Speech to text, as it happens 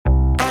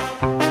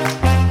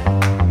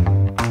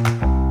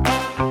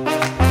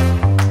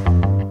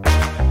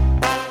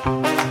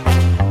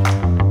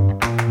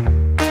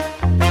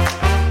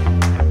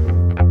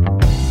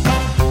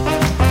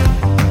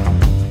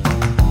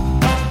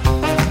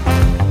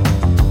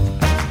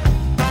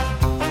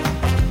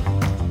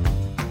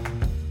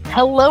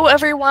Hello,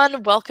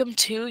 everyone. Welcome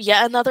to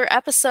yet another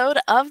episode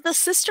of The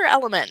Sister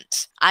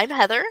Element. I'm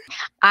Heather.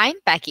 I'm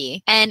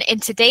Becky, and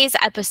in today's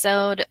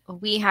episode,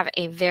 we have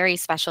a very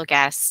special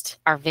guest,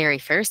 our very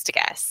first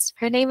guest.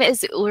 Her name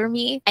is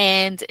Urmi,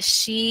 and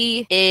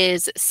she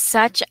is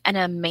such an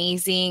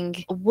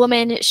amazing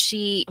woman.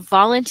 She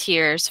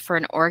volunteers for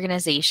an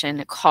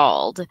organization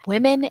called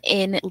Women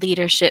in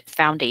Leadership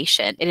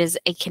Foundation. It is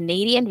a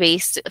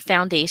Canadian-based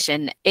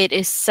foundation. It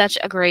is such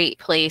a great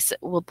place.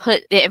 We'll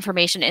put the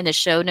information in the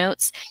show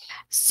notes.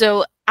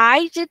 So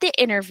I did the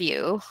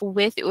interview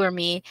with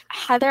Urmi.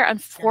 Heather,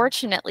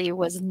 unfortunately,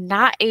 was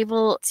not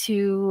able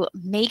to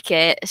make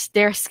it.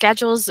 Their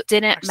schedules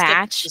didn't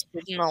match. Just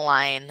didn't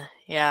align.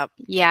 Yeah.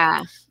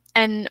 Yeah.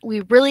 And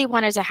we really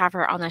wanted to have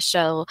her on the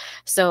show.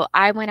 So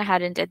I went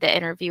ahead and did the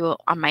interview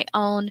on my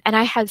own. And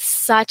I had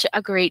such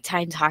a great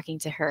time talking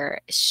to her.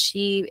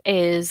 She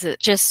is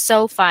just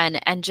so fun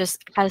and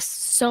just has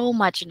so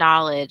much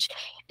knowledge.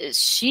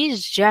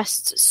 She's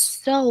just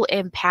so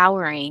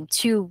empowering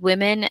to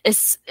women.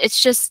 It's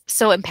just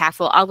so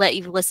impactful. I'll let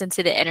you listen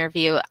to the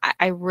interview.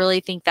 I really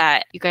think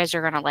that you guys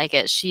are going to like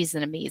it. She's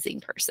an amazing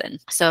person.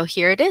 So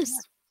here it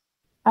is.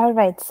 All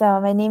right,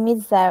 so my name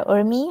is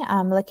Urmi.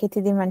 I'm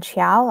located in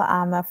Montreal.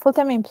 I'm a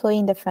full-time employee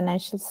in the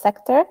financial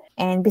sector.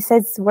 And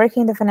besides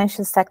working in the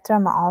financial sector,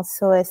 I'm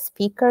also a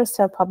speaker,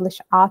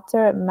 self-published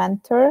author,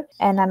 mentor,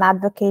 and an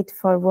advocate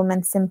for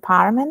women's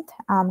empowerment.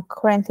 I'm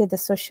currently the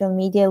social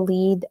media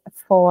lead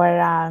for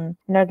an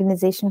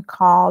organization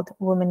called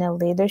Women in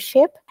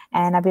Leadership.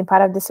 And I've been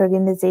part of this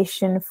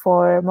organization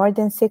for more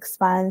than 6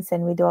 months,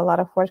 and we do a lot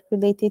of work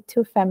related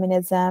to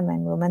feminism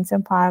and women's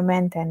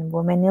empowerment and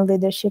women in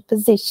leadership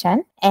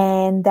position.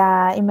 And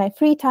in my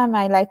free time,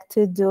 I like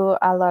to do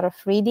a lot of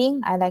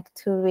reading. I like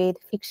to read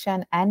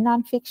fiction and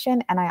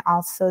nonfiction, and I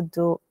also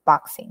do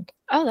boxing.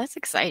 Oh, that's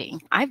exciting.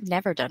 I've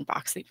never done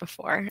boxing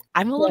before.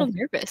 I'm a little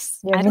nervous.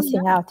 You're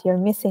missing out. You're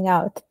missing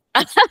out.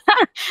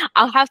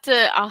 I'll have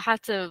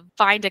to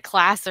find a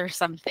class or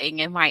something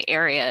in my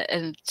area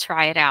and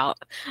try it out.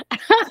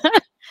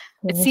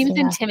 It seems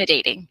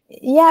intimidating.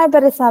 Yeah,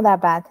 but it's not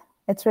that bad.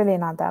 It's really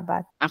not that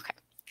bad. Okay.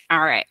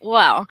 All right.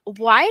 Well,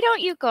 why don't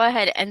you go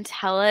ahead and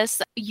tell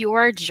us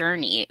your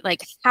journey?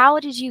 Like, how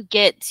did you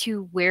get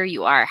to where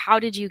you are? How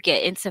did you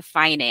get into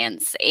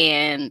finance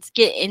and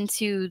get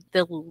into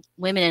the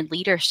Women in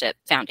Leadership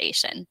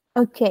Foundation?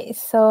 Okay,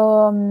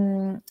 so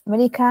when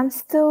it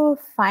comes to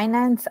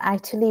finance,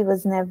 actually, it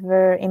was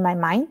never in my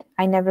mind.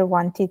 I never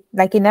wanted,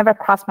 it never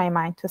crossed my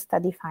mind to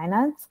study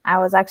finance. I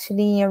was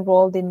actually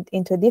enrolled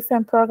into a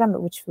different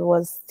program, which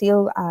was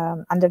still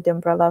under the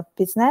umbrella of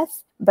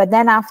business. But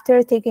then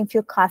after taking a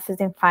few classes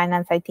in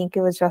finance, I think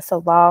it was just a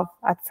love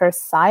at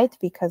first sight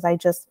because I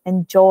just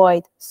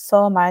enjoyed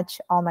so much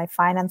all my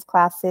finance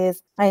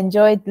classes. I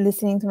enjoyed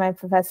listening to my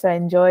professor. I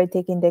enjoyed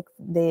taking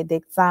the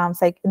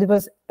exams. It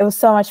was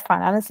so much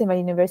fun. Honestly, my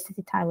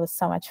university time was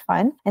so much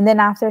fun. And then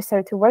after I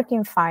started to work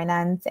in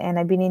finance, and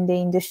I've been in the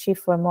industry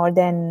for more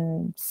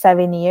than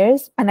 7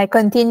 years, and I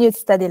continued to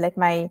study,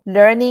 my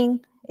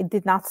learning. It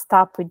did not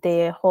stop with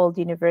the whole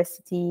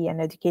university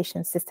and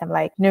education system.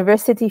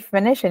 University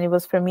finished, and it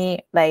was for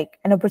me an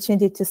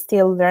opportunity to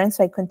still learn.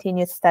 So I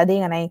continued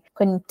studying, and I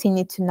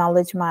continued to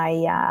knowledge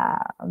my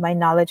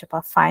knowledge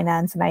about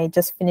finance. And I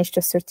just finished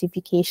a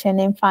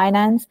certification in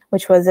finance,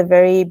 which was a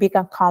very big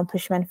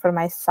accomplishment for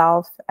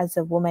myself as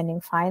a woman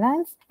in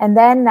finance. And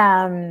then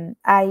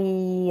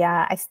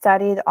I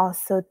started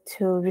also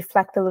to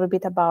reflect a little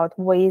bit about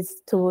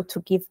ways to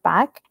give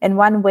back. And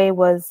one way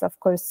was, of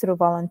course, through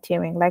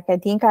volunteering. I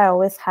think I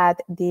always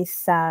had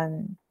this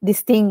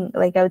thing,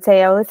 I would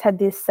say I always had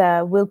this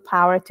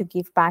willpower to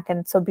give back.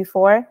 And so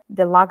before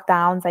the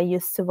lockdowns, I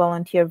used to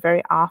volunteer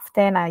very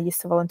often. I used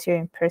to volunteer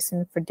in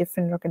person for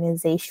different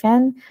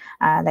organizations,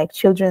 like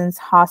Children's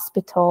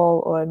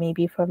Hospital, or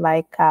maybe for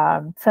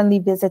friendly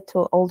visit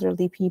to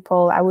elderly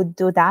people. I would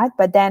do that.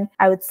 But then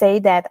I would say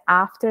that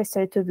after I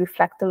started to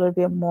reflect a little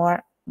bit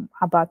more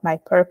about my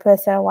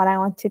purpose and what I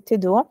wanted to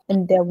do,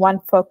 and the one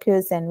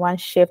focus and one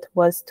shift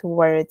was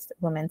towards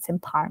women's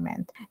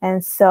empowerment.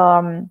 And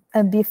so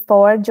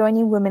before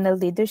joining Women in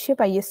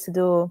Leadership, I used to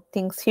do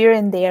things here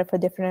and there for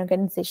different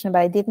organizations, but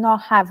I did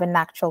not have an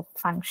actual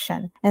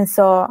function. And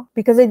so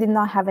because I did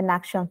not have an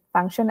actual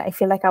function, I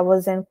feel like I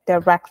wasn't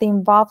directly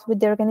involved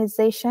with the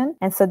organization.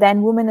 And so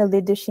then Women in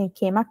Leadership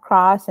came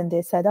across, and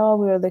they said, oh,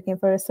 we were looking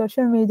for a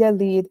social media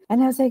lead.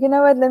 And I was like, you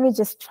know what, let me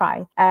just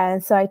try.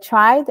 And so I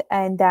tried,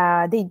 and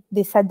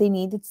they said they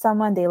needed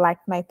someone. They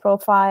liked my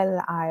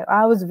profile.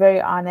 I was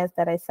very honest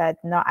that I said,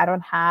 no, I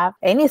don't have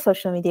any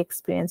social media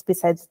experience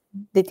besides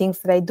the things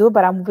that I do,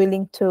 but I'm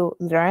willing to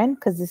learn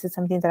because this is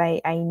something that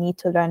I need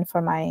to learn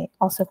for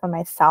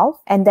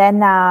myself. And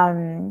then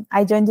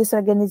I joined this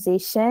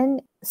organization.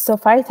 So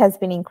far, it has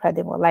been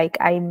incredible.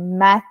 I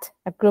met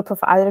a group of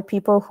other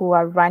people who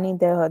are running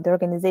the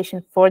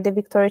organization for the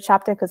Victoria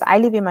chapter, because I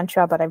live in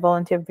Montreal, but I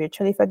volunteer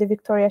virtually for the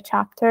Victoria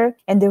chapter.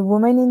 And the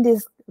women in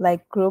this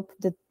group,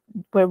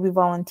 where we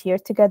volunteer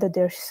together,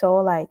 they're so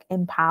like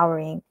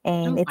empowering,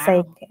 and Oh, it's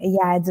like, wow.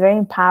 yeah, it's very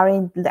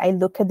empowering. I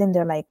look at them,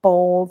 they're like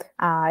bold.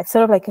 It's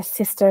sort of like a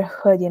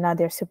sisterhood,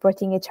 they're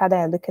supporting each other.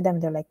 I look at them,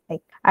 they're like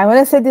I want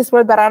to say this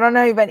word, but I don't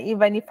know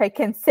even if I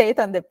can say it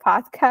on the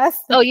podcast.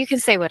 Oh, you can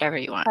say whatever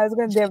you want. I was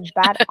going to, they're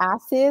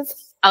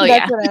badasses. Oh,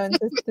 That's yeah. what I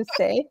wanted to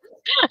say.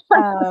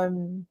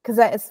 Because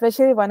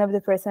especially one of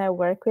the person I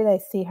work with, I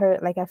see her,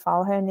 like I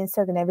follow her on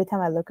Instagram, every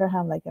time I look at her,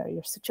 I'm like, oh,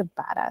 you're such a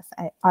badass.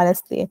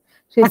 Honestly,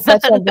 she's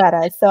such a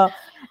badass. So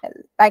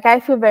like I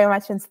feel very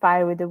much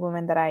inspired with the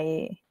women that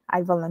I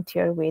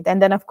volunteer with.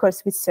 And then of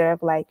course we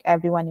serve like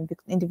everyone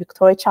in the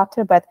Victoria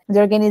chapter, but the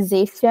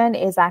organization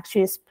is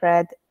actually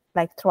spread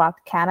like throughout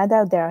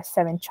Canada. There are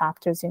 7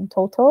 chapters in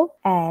total,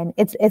 and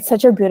it's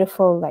such a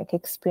beautiful like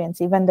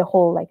experience. Even the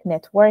whole like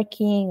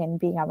networking and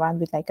being around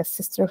with like a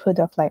sisterhood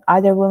of like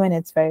other women,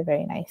 it's very,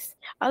 very nice.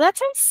 Oh, that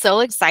sounds so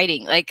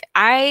exciting. Like,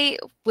 I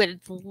would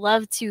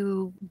love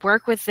to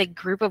work with a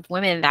group of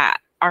women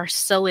that are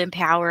so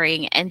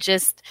empowering and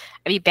just,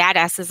 I mean,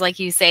 badasses, like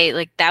you say.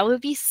 Like, that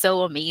would be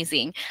so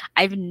amazing.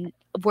 I've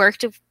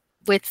worked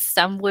with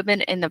some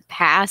women in the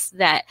past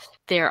that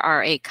there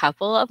are a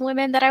couple of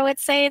women that I would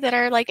say that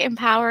are like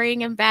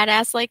empowering and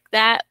badass like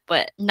that,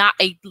 but not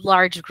a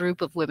large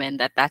group of women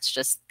that's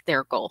just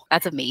their goal.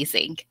 That's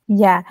amazing.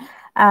 Yeah.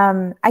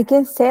 I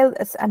can say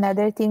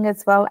another thing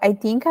as well. I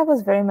think I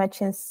was very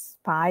much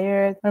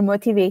inspired or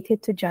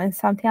motivated to join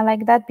something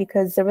like that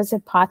because there was a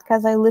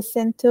podcast I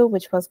listened to,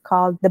 which was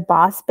called The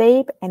Boss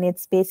Babe. And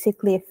it's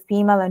basically a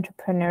female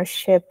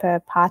entrepreneurship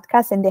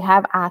podcast. And they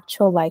have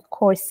actual like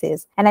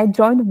courses. And I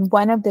joined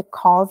one of the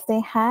calls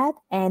they had.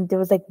 And there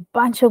was like a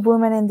bunch of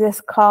women in this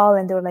call.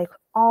 And they were like,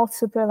 all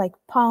super like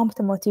pumped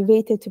and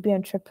motivated to be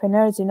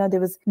entrepreneurs. There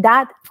was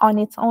that on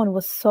its own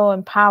was so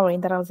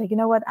empowering that I was like, you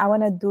know what, I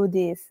want to do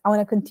this. I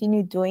want to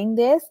continue doing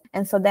this.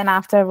 And so then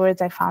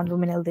afterwards I found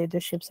women in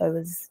leadership.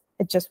 So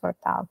it just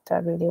worked out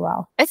really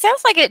well. It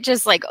sounds like it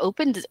just like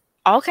opened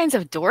all kinds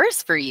of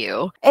doors for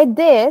you. It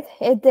did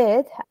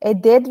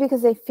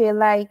because I feel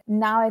like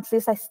now at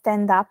least I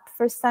stand up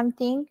for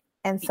something.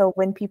 And so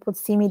when people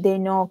see me, they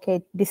know,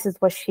 okay, this is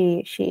what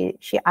she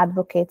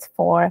advocates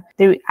for.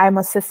 I'm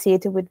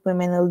associated with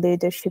women in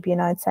leadership.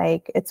 It's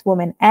like it's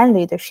women and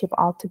leadership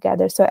all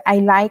together. So I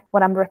like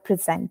what I'm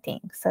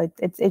representing. So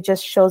it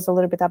just shows a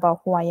little bit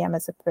about who I am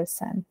as a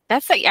person.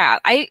 Yeah.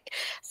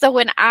 So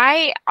when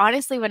I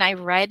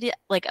read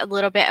like a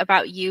little bit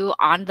about you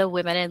on the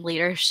Women in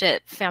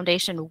Leadership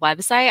Foundation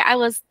website, I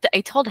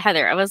told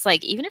Heather, I was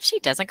like, even if she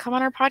doesn't come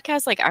on our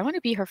podcast, like I want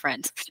to be her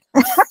friend.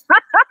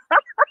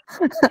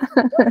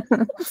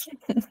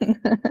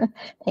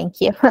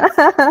 Thank you.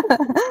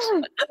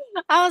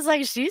 I was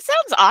like, she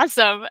sounds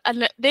awesome.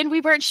 And then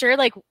we weren't sure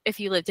like if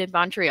you lived in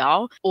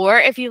Montreal or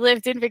if you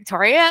lived in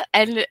Victoria.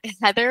 And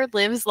Heather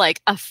lives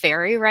like a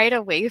ferry ride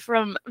away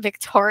from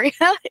Victoria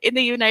in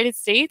the United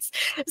States.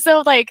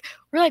 So like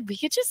we're like, we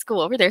could just go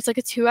over there. It's like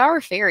a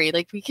 2-hour ferry.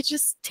 Like we could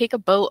just take a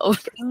boat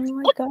over. Oh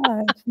my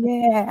gosh.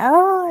 Yeah.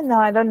 Oh no,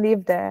 I don't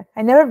live there.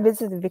 I never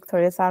visited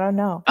Victoria, so I don't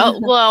know. Oh,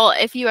 well,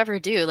 if you ever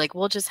do, like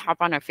we'll just hop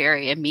on a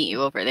ferry and meet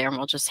you over there and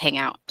we'll just hang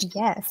out.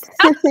 Yes.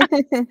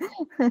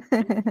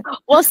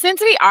 Well, since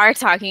we are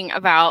talking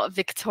about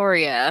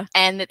Victoria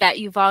and that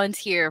you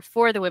volunteer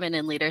for the Women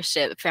in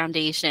Leadership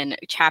Foundation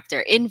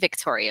chapter in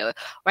Victoria,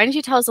 why don't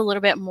you tell us a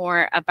little bit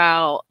more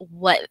about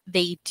what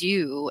they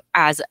do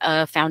as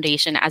a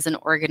foundation, as an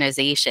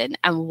organization,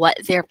 and what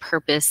their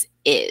purpose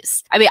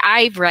is? I mean,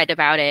 I've read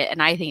about it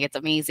and I think it's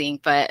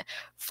amazing, but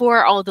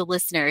for all the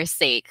listeners'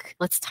 sake,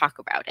 let's talk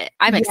about it.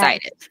 I'm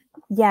excited.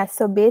 Yeah,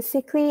 so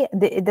basically,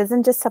 it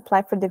doesn't just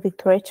apply for the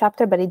Victoria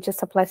chapter, but it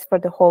just applies for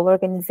the whole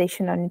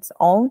organization on its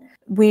own.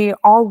 We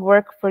all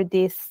work for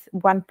this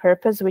one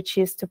purpose, which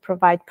is to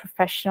provide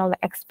professional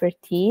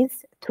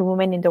expertise to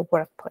women in the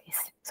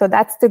workplace. So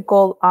that's the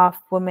goal of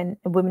Women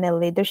in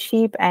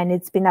Leadership, and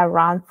it's been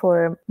around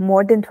for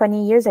more than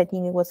 20 years. I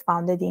think it was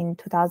founded in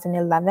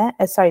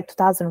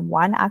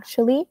 2001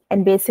 actually.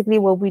 And basically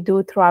what we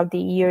do throughout the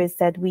year is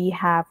that we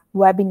have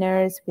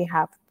webinars, we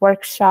have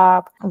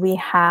workshop, we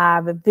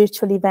have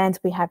virtual events,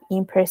 we have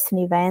in-person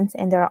events,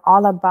 and they're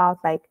all about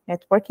like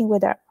networking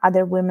with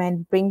other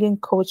women, bringing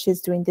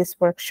coaches during this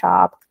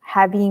workshop,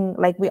 having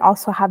like we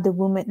also have the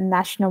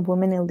National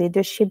Women in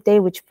Leadership Day,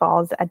 which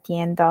falls at the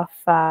end of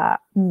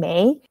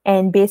May.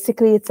 And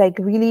basically it's like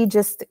really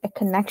just a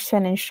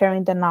connection and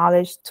sharing the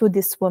knowledge to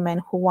these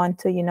women who want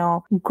to,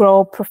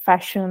 grow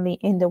professionally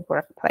in the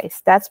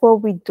workplace. That's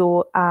what we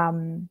do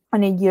on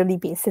a yearly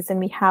basis. And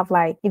we have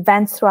like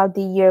events throughout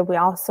the year. We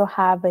also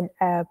have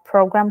a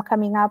program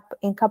coming up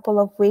in a couple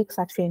of weeks,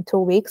 actually in 2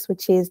 weeks,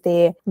 which is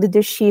the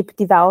Leadership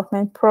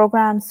Development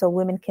Program. So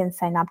women can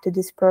sign up to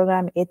this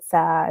program. It's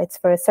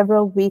for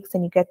several weeks,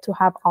 and you get to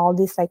have all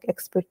this like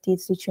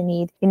expertise that you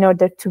need in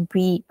order to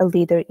be a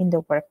leader in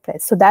the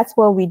workplace. So that's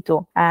what we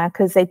do.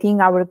 Because I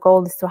think our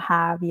goal is to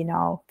have,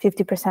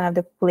 50% of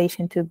the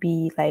population to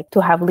be like,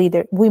 to have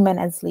women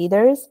as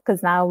leaders.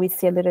 Because now we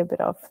see a little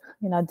bit of,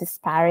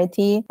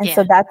 disparity. And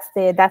so that's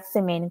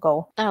the main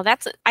goal. Oh,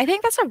 I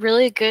think that's a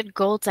really good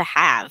goal role to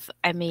have.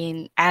 I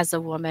mean, as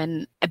a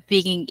woman,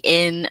 being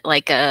in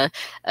like a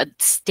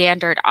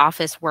standard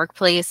office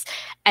workplace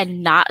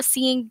and not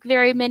seeing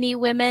very many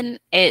women,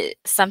 it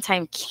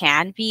sometimes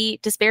can be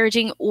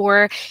disparaging,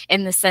 or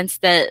in the sense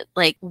that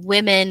like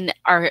women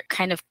are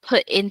kind of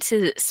put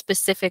into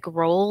specific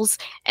roles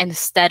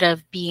instead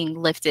of being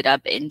lifted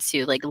up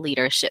into like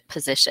leadership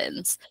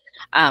positions.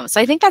 So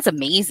I think that's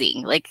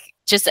amazing. Like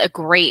just a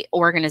great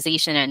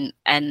organization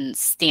and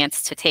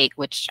stance to take,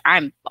 which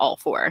I'm all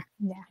for.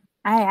 Yeah.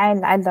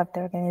 I love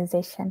the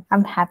organization.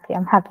 I'm happy.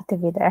 I'm happy to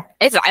be there.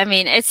 I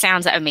mean, it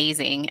sounds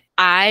amazing.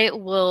 I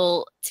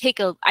will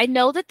I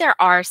know that there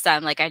are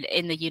some like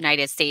in the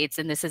United States,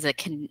 and this is a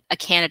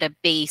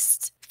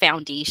Canada-based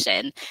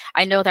foundation.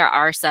 I know there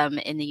are some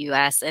in the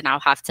US, and I'll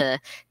have to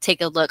take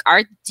a look.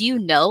 Do you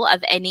know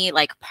of any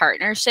like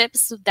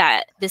partnerships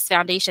that this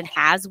foundation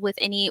has with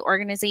any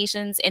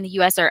organizations in the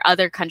US or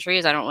other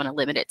countries? I don't want to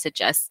limit it to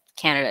just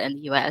Canada and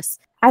the US.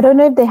 I don't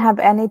know if they have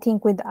anything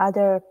with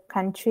other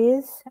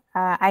countries.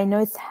 I know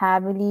it's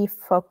heavily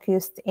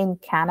focused in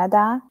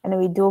Canada, and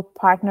we do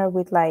partner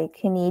with like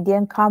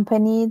Canadian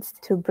companies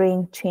to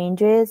bring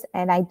changes.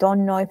 And I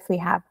don't know if we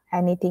have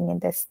anything in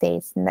the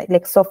States.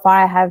 Like so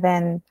far,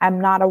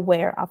 I'm not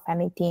aware of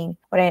anything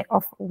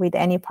with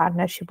any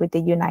partnership with the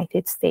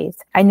United States.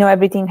 I know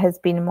everything has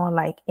been more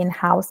like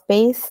in-house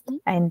based,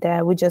 and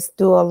we just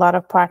do a lot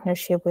of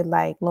partnership with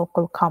like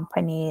local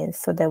companies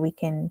so that we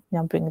can,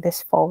 bring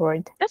this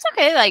forward. That's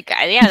okay. Like,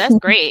 yeah, that's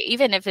great.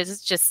 Even if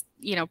it's just,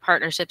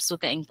 partnerships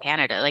within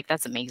Canada, like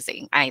that's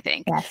amazing, I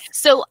think. Yes.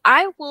 So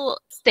I will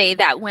say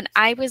that when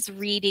I was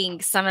reading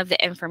some of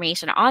the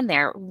information on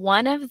there,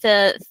 one of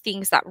the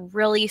things that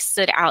really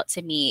stood out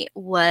to me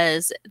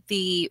was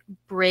the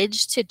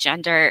Bridge to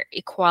Gender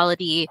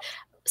Equality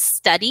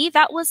study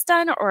that was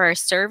done, or a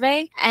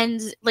survey,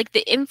 and like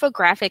the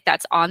infographic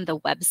that's on the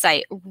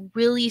website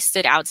really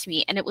stood out to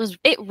me, and it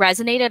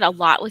resonated a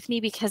lot with me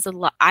because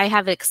I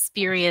have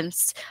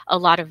experienced a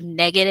lot of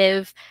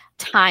negative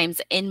times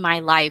in my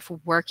life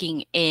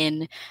working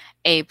in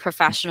a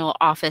professional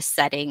office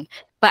setting.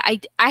 But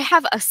I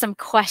have some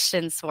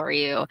questions for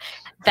you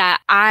that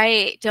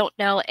I don't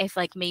know if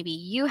like maybe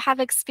you have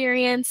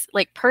experienced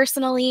like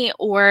personally,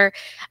 or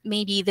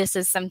maybe this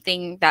is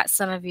something that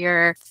some of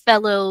your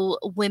fellow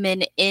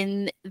women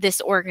in this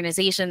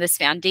organization, this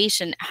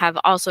foundation, have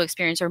also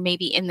experienced, or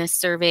maybe in this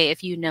survey,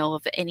 if you know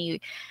of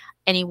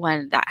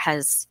anyone that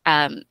has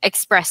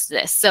expressed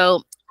this.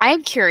 So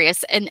I'm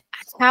curious, and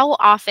how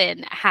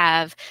often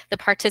have the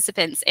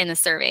participants in the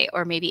survey,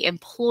 or maybe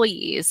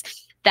employees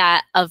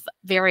that of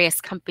various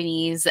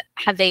companies,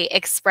 have they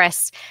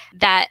expressed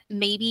that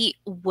maybe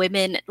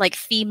women, like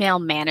female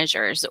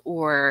managers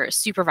or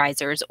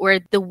supervisors, or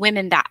the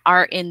women that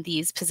are in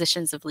these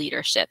positions of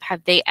leadership,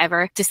 have they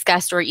ever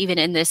discussed, or even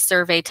in this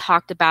survey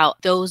talked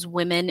about those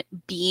women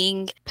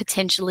being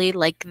potentially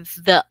like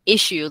the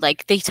issue?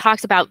 Like they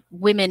talked about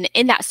women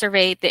in that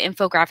survey, the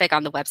infographic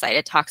on the website,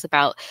 it talks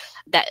about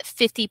that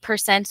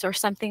 50% or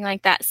something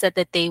like that said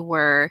that they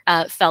were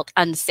felt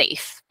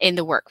unsafe in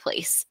the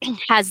workplace.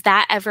 Has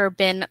that ever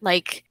been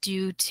like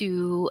due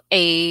to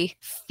a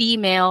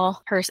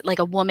female person, like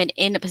a woman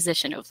in a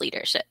position of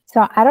leadership?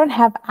 So I don't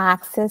have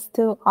access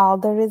to all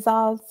the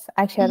results.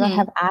 Actually, I don't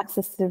have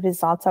access to the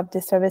results of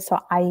the survey, so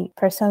I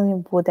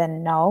personally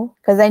wouldn't know.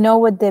 Because I know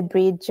what the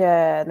bridge,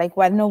 I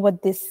know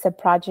what this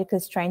project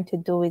is trying to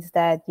do is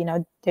that,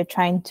 they're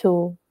trying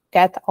to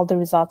get all the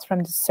results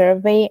from the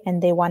survey,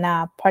 and they want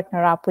to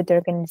partner up with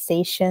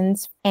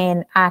organizations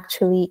and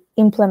actually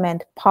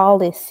implement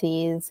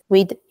policies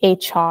with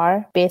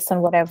HR based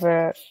on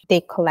whatever they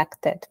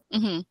collected.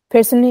 Mm-hmm.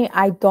 Personally,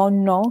 I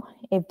don't know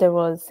if there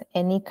was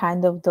any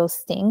kind of those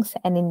things,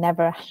 and it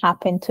never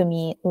happened to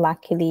me,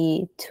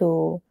 luckily,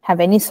 to have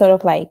any sort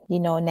of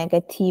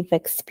negative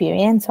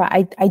experience. So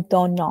I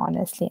don't know,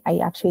 honestly. I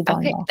actually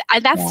don't know.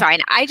 That's fine.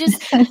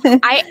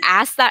 I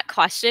asked that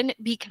question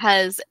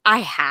because I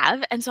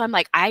have. And so I'm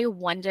like, I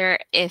wonder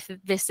if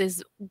this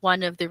is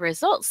one of the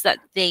results that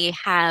they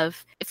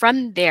have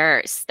from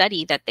their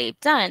study that they've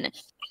done.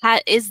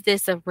 Is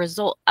this a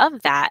result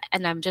of that?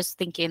 And I'm just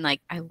thinking,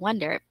 like, I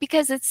wonder,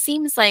 because it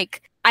seems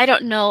like, I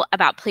don't know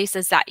about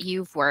places that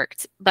you've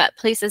worked, but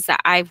places that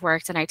I've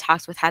worked, and I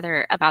talked with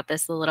Heather about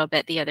this a little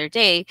bit the other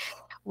day,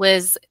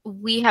 was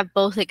we have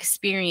both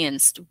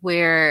experienced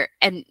where,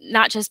 and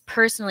not just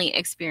personally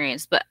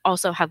experienced, but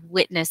also have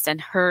witnessed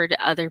and heard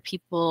other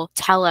people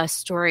tell us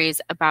stories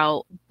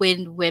about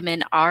when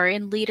women are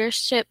in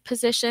leadership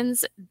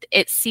positions.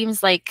 It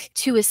seems like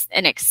to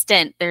an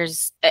extent,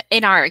 there's,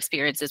 in our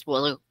experiences,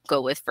 we'll go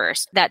with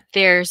first, that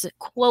there's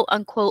quote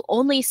unquote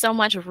only so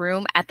much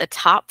room at the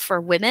top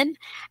for women.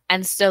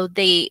 And so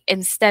they,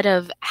 instead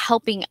of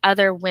helping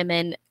other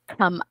women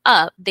come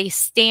up, they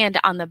stand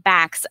on the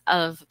backs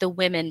of the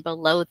women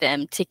below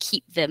them to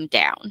keep them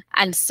down.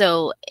 And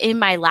so in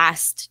my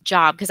last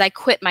job, because I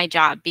quit my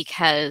job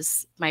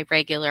because my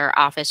regular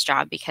office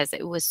job, because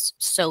it was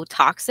so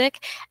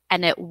toxic,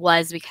 and it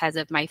was because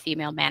of my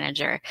female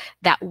manager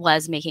that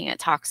was making it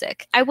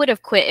toxic. I would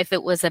have quit if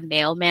it was a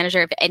male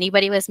manager. If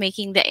anybody was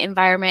making the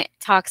environment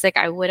toxic,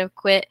 I would have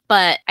quit.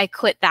 But I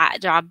quit that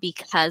job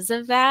because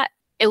of that.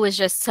 It was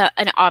just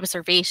an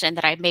observation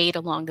that I made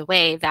along the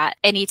way that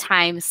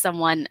anytime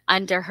someone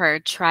under her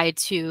tried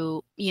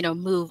to,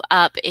 move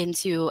up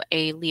into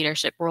a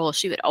leadership role,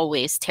 she would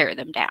always tear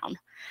them down.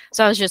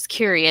 So I was just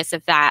curious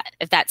if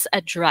that's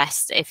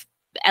addressed, if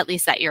at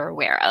least that you're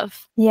aware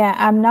of. Yeah,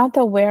 I'm not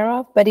aware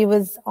of, but it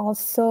was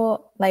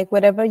also like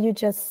whatever you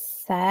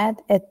just said,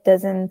 it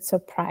doesn't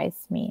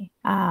surprise me.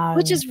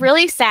 Which is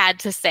really sad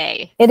to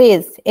say. It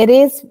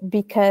is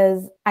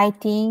because I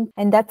think,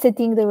 and that's the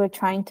thing that we're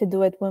trying to do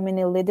with Women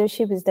in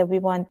Leadership, is that we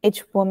want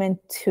each woman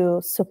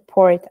to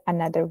support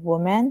another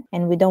woman,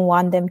 and we don't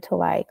want them to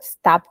like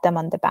stab them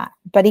on the back.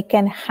 But it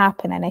can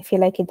happen, and I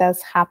feel like it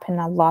does happen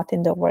a lot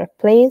in the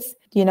workplace,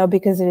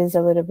 because there is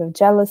a little bit of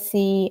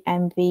jealousy,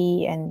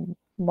 envy, and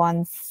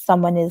once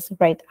someone is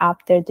right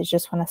up there, they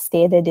just want to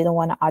stay there. They don't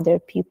want other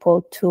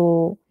people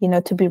to,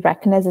 to be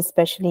recognized,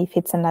 especially if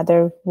it's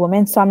another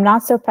woman. So I'm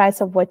not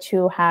surprised of what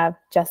you have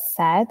just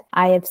said.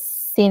 I have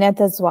seen it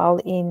as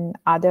well in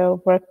other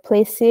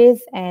workplaces.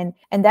 And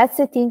that's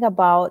the thing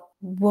about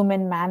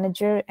women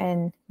manager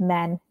and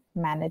men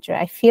manager.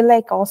 I feel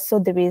like also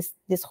there is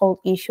this whole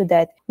issue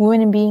that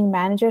women being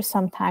managers,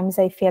 sometimes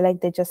I feel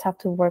like they just have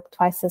to work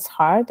twice as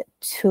hard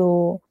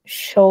to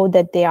show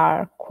that they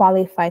are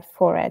qualified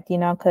for it,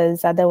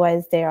 because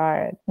otherwise they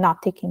are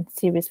not taken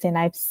seriously. And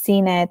I've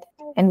seen it,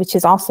 and which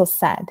is also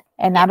sad.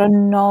 And I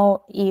don't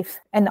know if,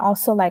 and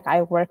also like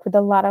I work with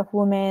a lot of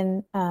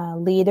women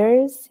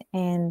leaders,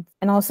 and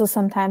also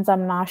sometimes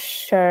I'm not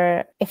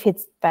sure if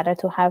it's better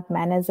to have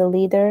men as a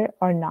leader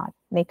or not,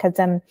 because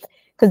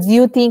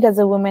you think as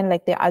a woman,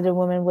 like the other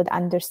woman would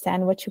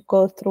understand what you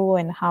go through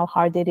and how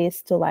hard it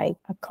is to like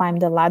climb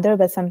the ladder.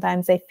 But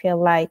sometimes I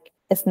feel like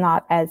it's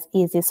not as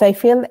easy. So I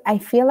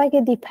feel like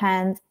it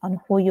depends on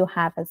who you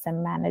have as a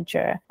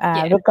manager,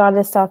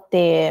 regardless of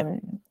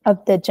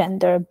the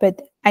gender.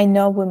 But I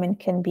know women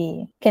can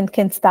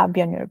stab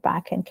you on your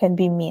back and can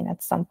be mean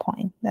at some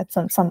point. That's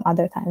some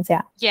other times,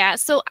 yeah. Yeah.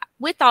 So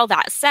with all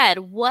that said,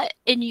 what,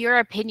 in your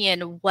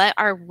opinion, what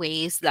are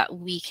ways that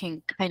we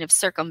can kind of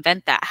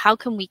circumvent that? How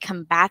can we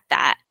combat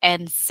that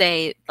and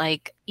say,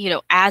 like,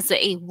 as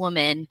a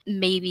woman,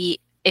 maybe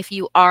if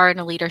you are in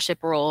a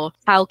leadership role,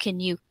 how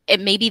can you,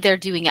 maybe they're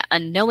doing it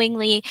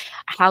unknowingly,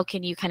 how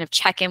can you kind of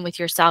check in with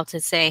yourself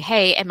to say,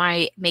 hey, am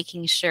I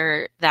making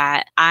sure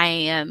that I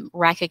am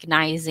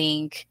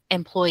recognizing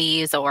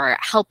employees or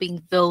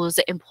helping those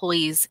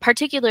employees,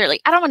 particularly,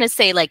 I don't want to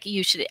say like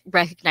you should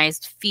recognize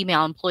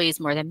female employees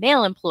more than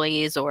male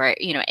employees or,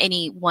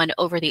 any one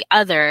over the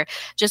other,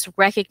 just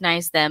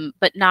recognize them,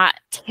 but not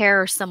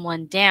tear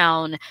someone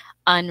down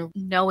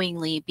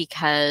unknowingly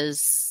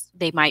because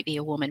they might be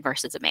a woman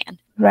versus a man.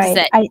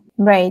 Right.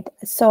 Right.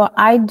 So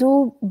I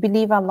do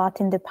believe a lot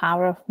in the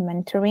power of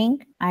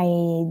mentoring.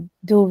 I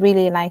do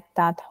really like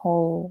that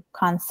whole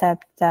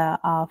concept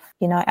of,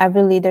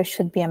 every leader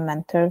should be a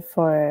mentor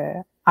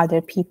for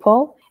other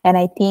people. And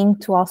I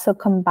think to also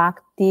combat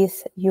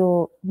this,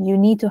 you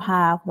need to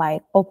have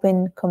like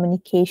open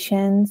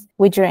communications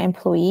with your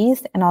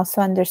employees and also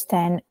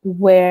understand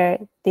where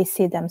they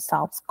see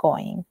themselves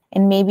going,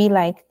 and maybe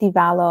like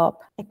develop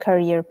a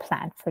career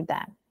plan for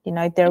them.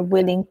 If they're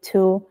willing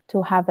to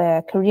have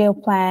a career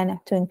plan,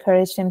 to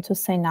encourage them to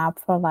sign up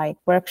for like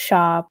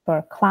workshop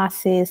or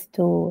classes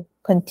to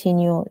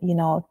continue,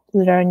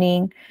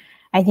 learning.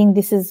 I think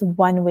this is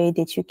one way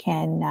that you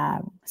can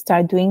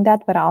start doing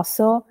that, but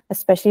also,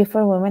 especially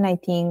for women, I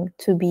think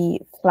to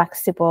be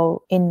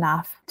flexible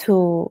enough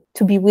to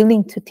be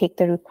willing to take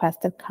the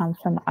request that comes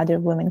from other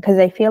women. Because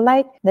I feel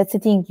like that's the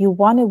thing. You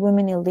want a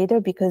woman in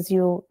leader because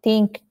you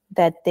think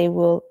that they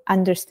will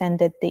understand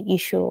that the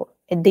issues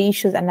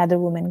another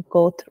woman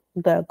goes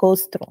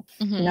through,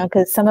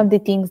 because some of the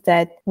things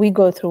that we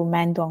go through,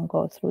 men don't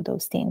go through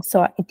those things.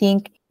 So I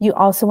think you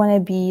also want to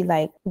be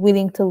like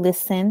willing to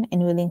listen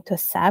and willing to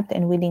accept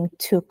and willing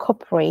to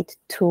cooperate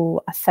to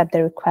accept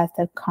the request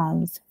that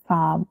comes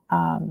from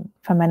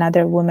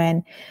another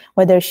woman,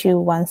 whether she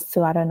wants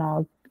to, I don't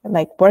know,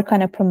 like work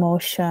on a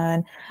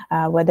promotion,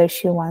 whether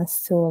she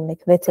wants to like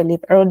let her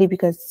leave early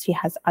because she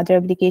has other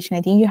obligation.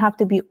 I think you have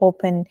to be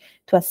open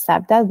to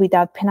accept that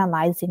without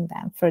penalizing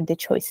them for the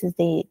choices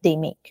they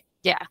make.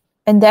 Yeah.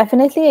 And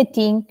definitely I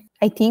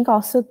think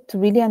also to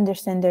really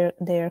understand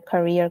their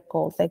career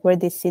goals, like where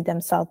they see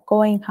themselves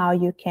going, how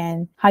you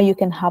can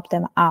help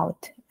them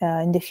out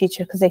in the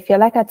future. Because I feel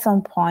like at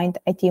some point,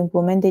 I think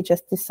women, they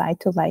just decide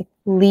to like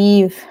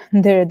leave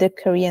their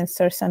career and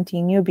start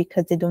something new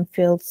because they don't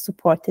feel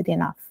supported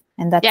enough.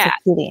 And that's a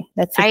pity.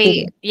 That's a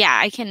pity.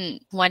 I can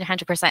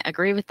 100%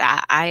 agree with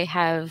that. I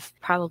have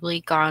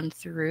probably gone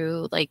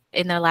through, like,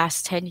 in the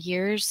last 10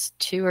 years,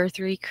 2 or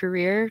 3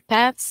 career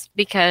paths,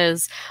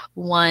 because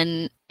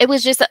one, it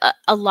was just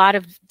a lot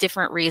of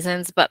different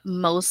reasons, but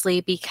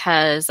mostly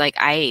because, like,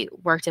 I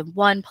worked in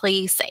one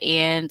place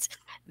and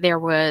there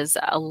was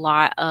a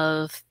lot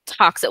of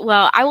toxic.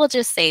 Well, I will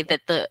just say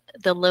that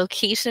the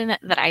location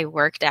that I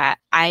worked at,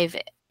 I've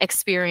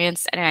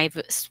experienced and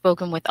I've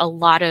spoken with a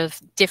lot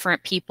of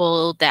different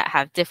people that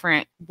have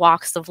different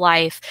walks of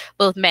life,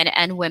 both men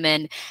and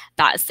women,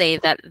 that say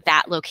that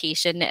that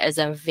location is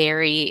a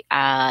very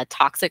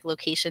toxic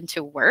location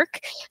to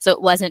work. So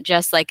it wasn't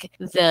just like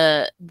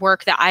the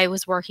work that I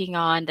was working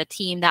on, the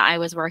team that I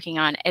was working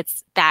on.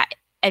 It's that,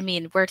 I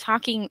mean, we're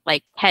talking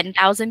like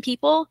 10,000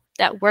 people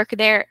that work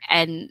there,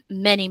 and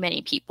many,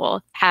 many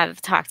people have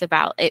talked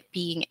about it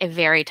being a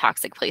very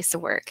toxic place to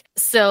work.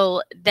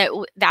 So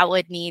that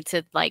would need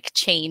to, like,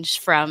 change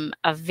from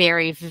a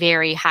very,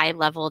 very high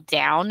level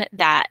down,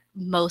 that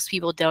most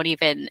people don't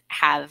even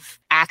have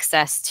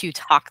access to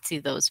talk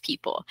to those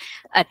people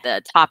at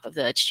the top of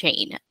the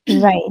chain.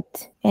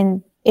 Right.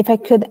 And if I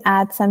could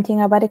add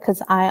something about it,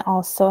 because I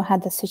also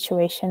had a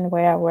situation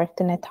where I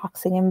worked in a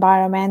toxic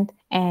environment,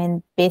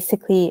 and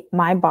basically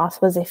my boss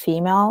was a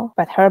female,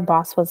 but her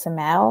boss was a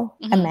male,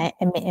 a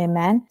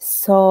man.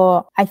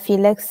 So I feel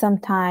like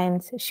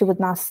sometimes she would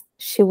not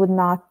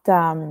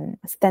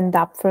stand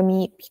up for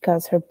me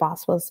because her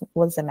boss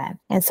was a man.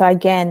 And so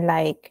again,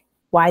 like,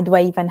 why do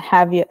I even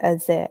have you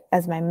as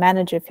my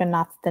manager if you're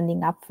not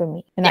standing up for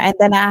me? You know, and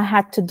then I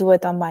had to do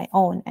it on my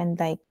own and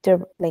like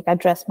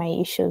address my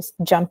issues,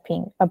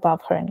 jumping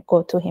above her and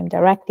go to him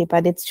directly.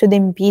 But it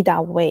shouldn't be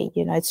that way.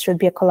 You know, it should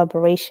be a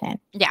collaboration.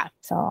 Yeah.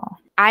 So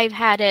I've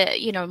had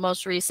my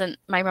most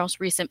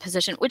recent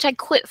position, which I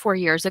quit 4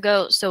 years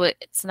ago. So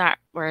it's not,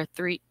 or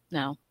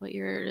what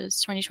year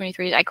is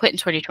 2023? I quit in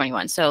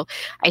 2021. So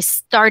I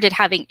started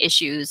having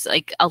issues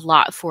like a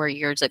lot 4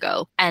 years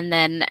ago. And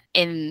then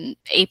in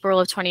April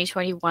of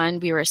 2021,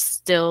 we were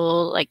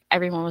still, like,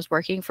 everyone was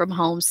working from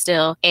home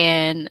still.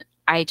 And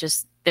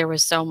there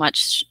was so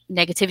much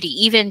negativity,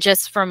 even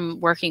just from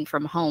working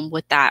from home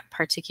with that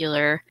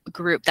particular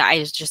group, that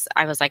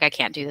I was like, I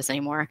can't do this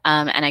anymore.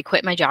 And I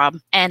quit my job,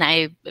 and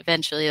I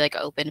eventually, like,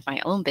 opened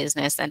my own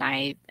business, and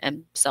I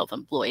am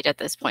self-employed at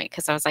this point,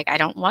 because I was like, I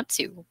don't want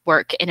to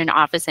work in an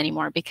office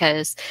anymore,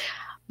 because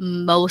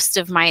most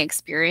of my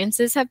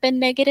experiences have been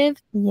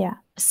negative. Yeah.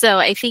 So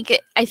I think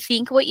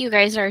what you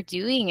guys are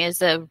doing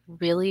is a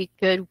really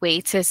good way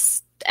to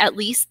at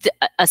least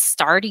a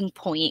starting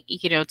point,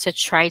 to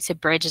try to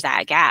bridge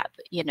that gap,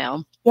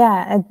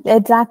 Yeah,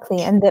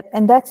 exactly. And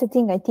that's the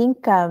thing. I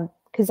think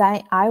because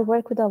I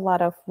work with a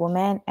lot of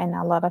women, and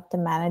a lot of the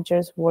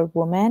managers were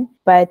women,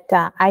 but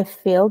I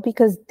feel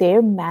because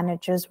their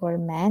managers were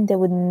men, they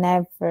would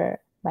never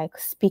like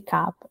speak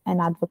up and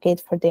advocate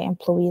for the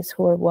employees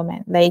who are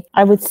women. Like,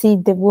 I would see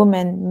the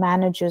women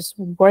managers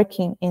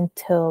working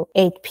until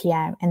 8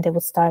 p.m. and they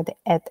would start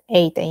at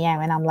 8 a.m.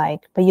 And I'm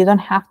like, but you don't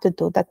have to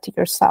do that to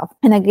yourself.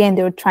 And again,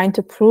 they were trying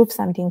to prove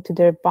something to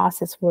their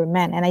bosses who were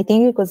men. And I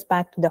think it goes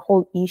back to the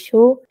whole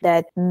issue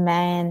that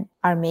men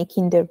are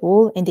making the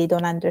rule and they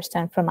don't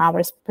understand from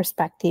our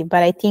perspective.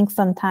 But I think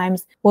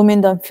sometimes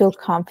women don't feel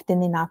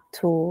confident enough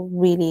to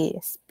really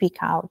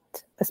speak up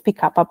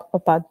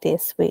about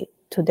this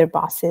to their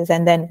bosses,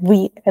 and then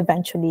we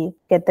eventually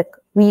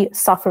we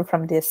suffer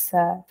from these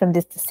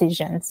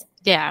decisions.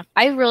 Yeah,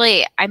 I've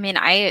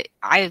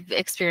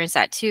experienced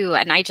that too,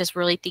 and I just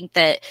really think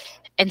that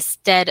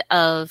instead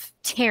of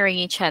tearing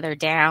each other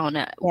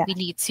down, we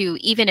need to,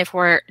 even if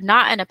we're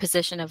not in a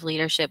position of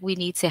leadership, we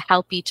need to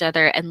help each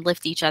other and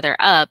lift each other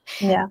up.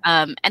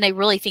 And I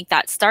really think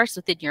that starts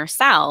within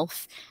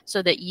yourself,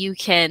 so that you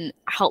can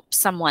help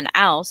someone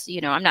else.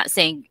 I'm not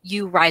saying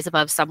you rise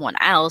above someone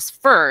else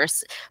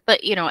first, but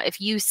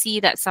if you see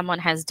that someone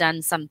has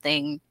done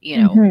something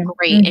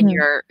great in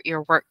your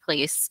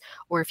workplace,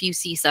 or if you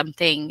see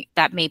something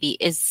that maybe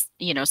is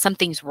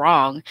something's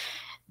wrong,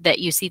 that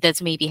you see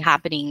that's maybe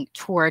happening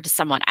towards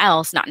someone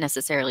else, not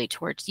necessarily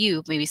towards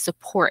you, maybe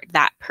support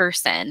that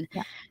person.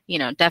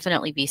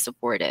 Definitely be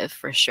supportive,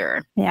 for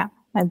sure. Yeah,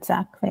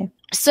 exactly.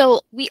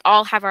 So we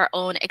all have our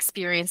own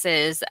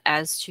experiences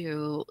as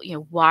to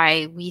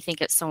why we think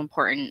it's so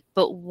important,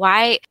 but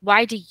why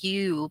do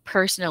you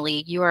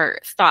personally, your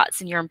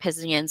thoughts and your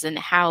opinions and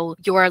how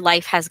your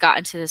life has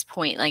gotten to this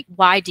point, like,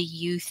 why do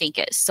you think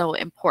it's so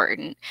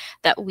important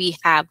that we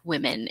have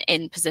women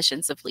in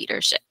positions of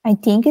leadership? I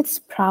think it's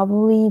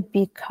probably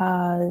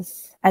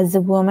because as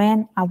a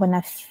woman, I want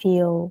to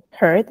feel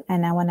heard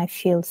and I want to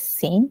feel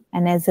seen.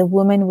 And as a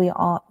woman, we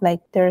all, like,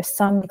 there are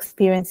some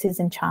experiences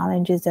and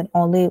challenges that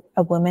only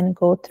a woman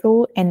go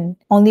through. And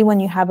only when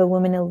you have a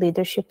woman in a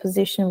leadership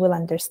position will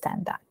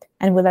understand that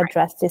and will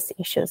address these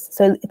issues.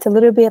 So it's a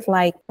little bit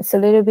like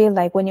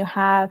when you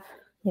have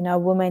a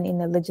woman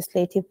in a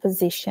legislative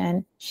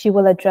position, she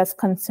will address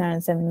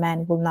concerns that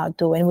men will not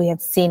do. And we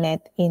have seen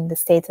it in the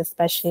States,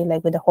 especially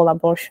like with the whole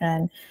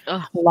abortion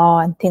law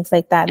and things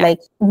like that.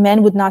 Like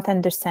men would not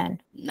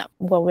understand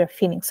what we're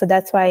feeling. So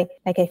that's why,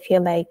 like, I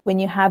feel like when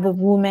you have a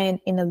woman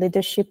in a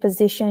leadership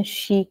position,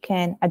 she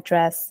can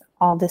address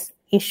all these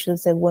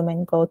issues that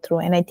women go through.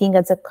 And I think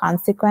as a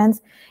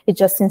consequence, it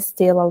just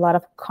instills a lot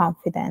of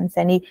confidence.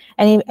 And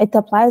it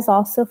applies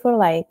also for,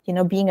 like,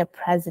 being a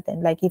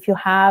president. Like if you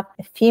have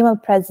a female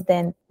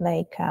president,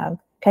 like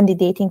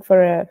candidating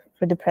to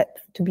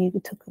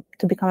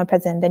become a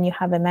president, then you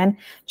have a man,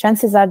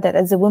 chances are that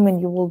as a woman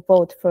you will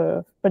vote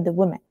for the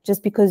woman,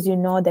 just because you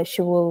know that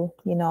she will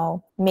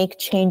make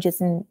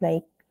changes and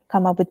like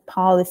come up with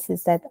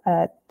policies that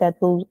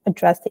will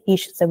address the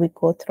issues that we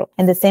go through.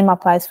 And the same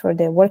applies for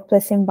the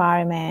workplace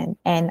environment.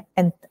 And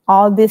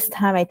all this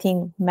time, I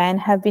think men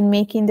have been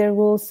making their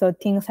rules, so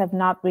things have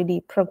not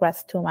really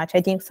progressed too much.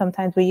 I think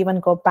sometimes we even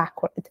go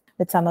backward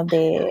with some of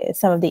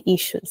the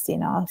issues,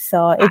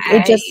 So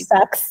it just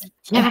sucks.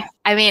 Yeah.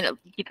 I mean,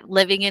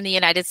 living in the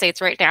United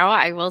States right now,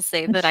 I will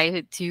say that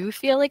I do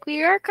feel like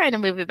we are kind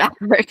of moving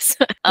backwards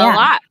a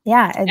lot.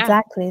 Yeah,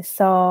 exactly. Yeah.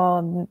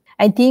 So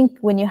I think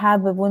when you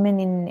have a woman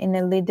in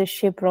a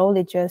leadership role,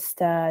 it just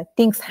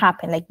things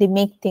happen. Like they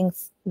make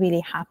things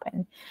really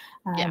happen.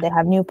 They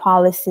have new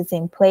policies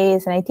in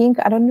place. And I think,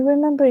 I don't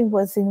remember it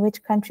was in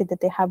which country that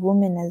they have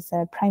women as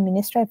a prime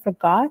minister. I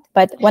forgot.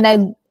 But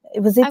when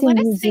was it in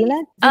New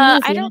Zealand?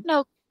 I don't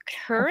know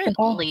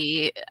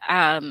currently.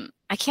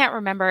 I can't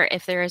remember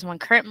if there is one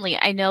currently.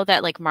 I know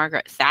that like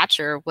Margaret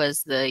Thatcher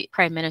was the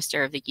prime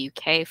minister of the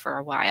UK for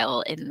a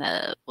while in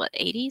the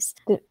 80s.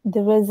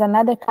 There was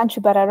another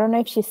country, but I don't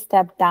know if she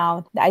stepped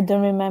down. I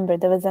don't remember.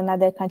 There was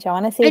another country. I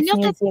want to say it's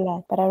New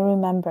Zealand, but I don't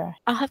remember.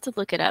 I'll have to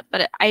look it up,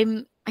 but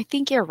I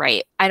think you're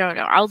right. I don't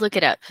know. I'll look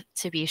it up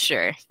to be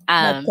sure.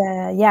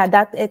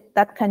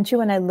 That country,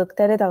 when I looked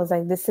at it, I was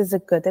like, this is a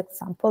good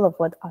example of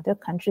what other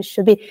countries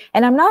should be.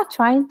 And I'm not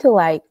trying to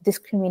like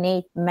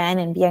discriminate men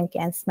and be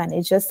against men.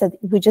 It's just that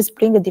we just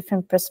bring a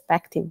different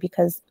perspective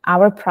because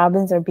our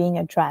problems are being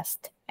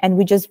addressed. And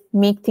we just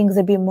make things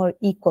a bit more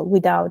equal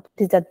without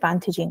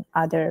disadvantaging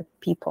other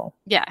people.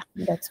 Yeah.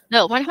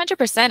 No,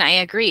 100%. I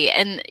agree.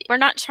 And we're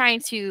not trying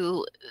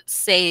to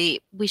say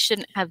we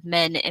shouldn't have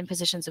men in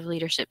positions of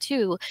leadership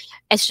too.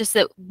 It's just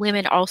that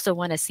women also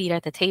want a seat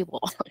at the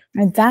table.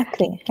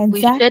 Exactly.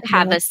 We should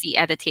have a seat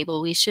at the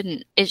table.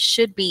 It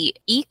should be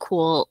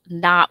equal,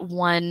 not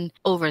one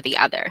over the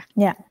other.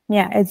 Yeah,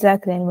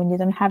 exactly. And when you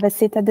don't have a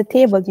seat at the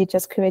table, you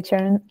just create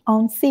your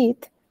own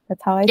seat.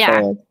 That's how I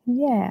say it.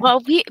 Yeah. Well,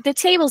 the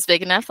table's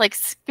big enough. Like,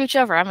 scooch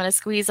over. I'm going to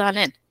squeeze on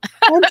in.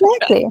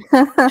 Exactly.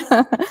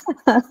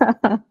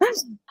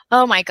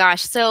 Oh my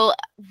gosh. So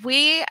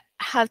we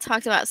have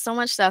talked about so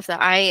much stuff that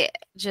I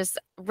just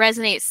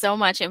resonate so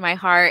much in my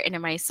heart and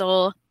in my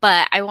soul.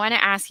 But I want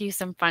to ask you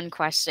some fun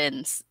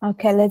questions.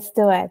 Okay, let's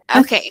do it.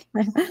 Okay.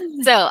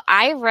 So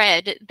I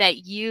read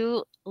that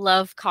you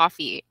love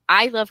coffee.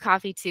 I love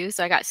coffee too.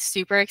 So I got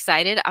super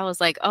excited. I was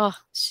like, oh,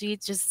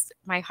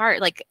 my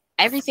heart, like,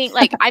 everything,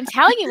 like I'm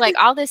telling you, like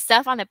all this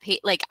stuff on the page,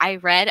 like I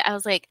read, I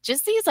was like,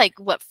 just these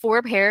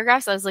 4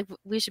 paragraphs. I was like,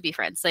 we should be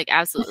friends. Like,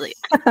 absolutely.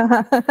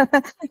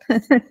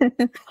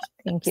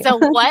 Thank you. So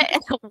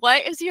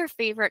what is your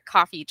favorite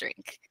coffee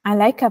drink? I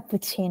like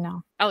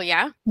cappuccino. Oh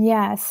yeah?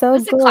 Yeah, so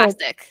that's good. A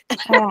classic.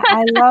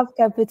 I love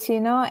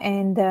cappuccino,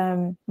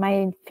 and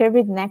my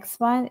favorite next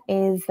one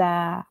is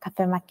caffè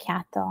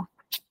macchiato.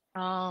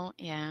 Oh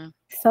yeah.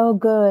 So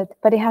good,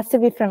 but it has to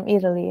be from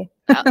Italy.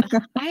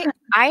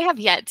 I have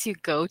yet to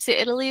go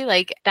to Italy.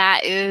 Like,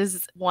 that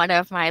is one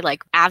of my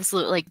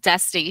absolute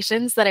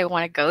destinations that I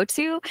want to go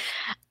to.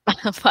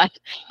 But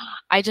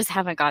I just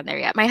haven't gone there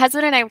yet. My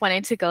husband and I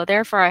wanted to go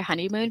there for our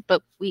honeymoon,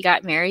 but we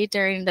got married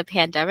during the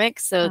pandemic,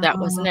 so that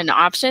wasn't an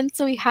option.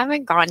 So we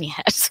haven't gone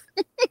yet.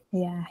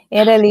 Yeah,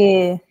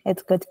 Italy,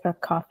 it's good for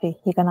coffee.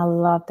 You're gonna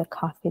love the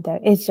coffee there.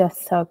 It's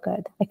just so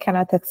good. I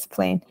cannot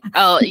explain.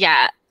 Oh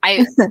yeah.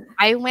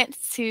 I went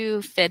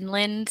to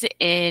Finland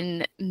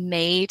in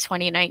May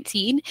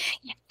 2019,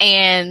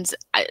 and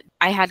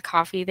I had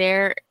coffee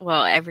there,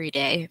 well, every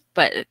day,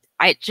 but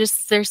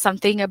there's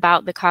something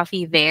about the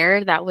coffee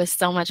there that was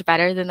so much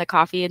better than the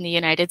coffee in the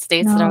United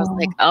States that I was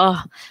like,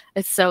 oh,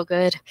 it's so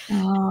good.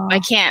 Oh. I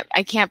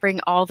can't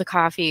bring all the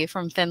coffee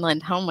from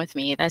Finland home with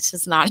me. That's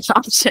just not an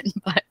option,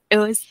 but it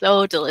was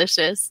so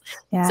delicious.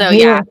 Yeah. So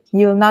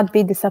you will not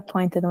be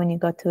disappointed when you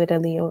go to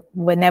Italy.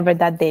 Whenever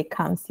that day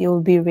comes, you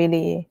will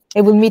be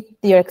it will meet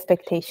your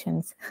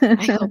expectations. I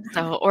hope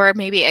so. Or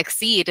maybe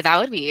exceed. That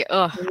would be,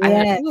 I'm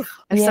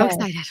so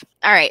excited.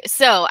 All right.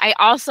 So I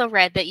also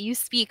read that you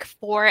speak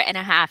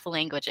 4.5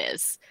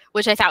 languages,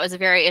 which I thought was a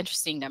very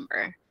interesting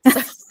number.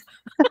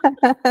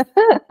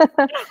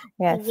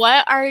 Yes.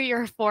 What are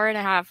your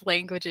 4.5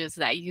 languages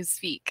that you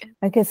speak?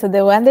 Okay. So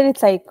the one that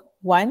it's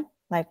one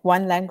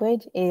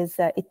language is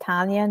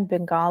Italian,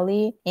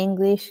 Bengali,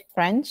 English,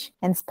 French,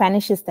 and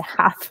Spanish is the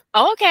half.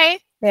 Oh, okay.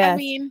 Yes. I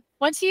mean,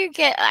 once you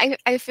get,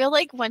 I feel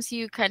like once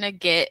you kind of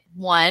get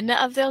one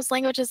of those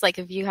languages, like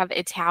if you have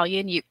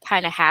Italian, you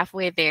kind of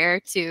halfway there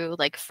to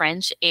like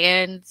French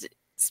and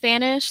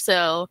Spanish.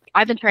 So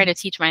I've been trying to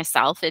teach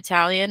myself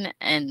Italian,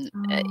 and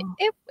Oh,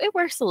 it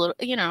works a little.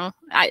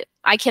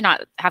 I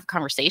cannot have a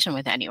conversation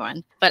with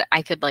anyone, but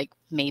I could like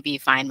maybe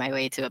find my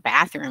way to a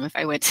bathroom if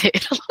I went to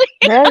Italy.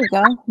 there you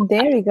go.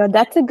 There you go.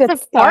 That's a good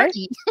It's start.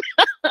 important.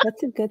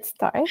 That's a good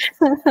start.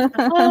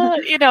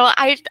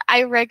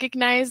 I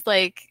recognize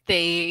like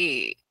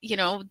they,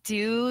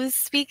 do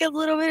speak a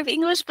little bit of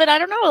English, but I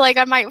don't know. Like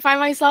I might find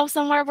myself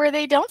somewhere where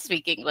they don't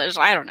speak English.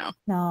 I don't know.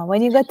 No,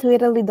 when you go to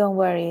Italy, don't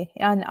worry.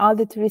 On all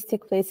the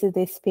touristic places,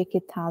 they speak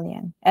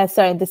Italian.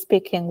 Sorry, they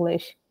speak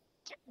English.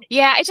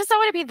 Yeah, I just don't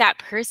want to be that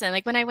person.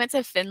 Like when I went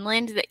to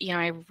Finland,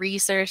 I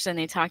researched and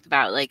they talked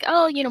about like,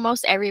 oh,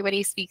 most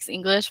everybody speaks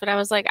English, but I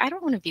was like, I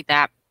don't want to be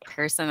that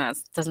person that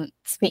doesn't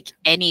speak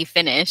any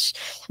Finnish.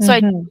 So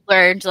I Mm-hmm.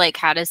 learned like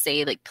how to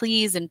say like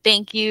please and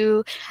thank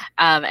you,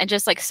 and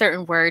just like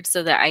certain words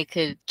so that I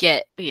could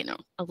get,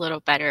 a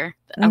little better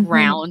Mm-hmm.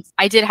 around.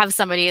 I did have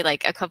somebody,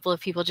 like a couple of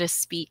people just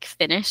speak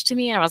Finnish to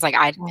me, and I was like,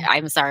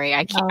 I'm sorry,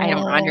 I can't, I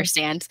don't Oh,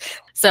 understand.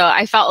 So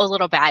I felt a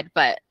little bad,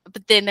 but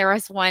then there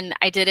was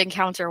I did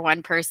encounter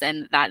one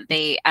person that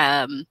they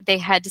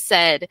had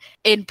said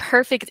in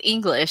perfect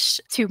English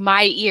to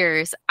my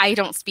ears, I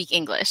don't speak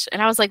English.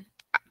 And I was like,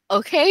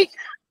 okay.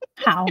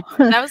 how?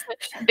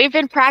 They've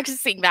been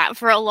practicing that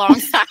for a long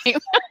time.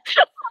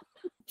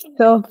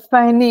 So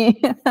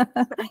funny.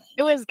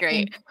 It was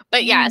great.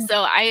 But yeah,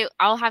 so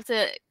I'll have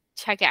to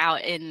check it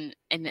out in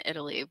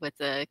Italy with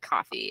the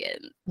coffee,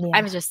 and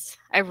Yeah.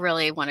 I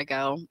really want to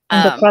go.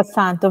 And the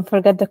croissant. Don't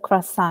forget the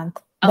croissant.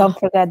 Don't Oh,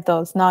 forget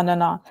those. No, no,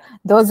 no.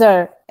 Those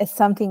are it's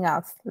something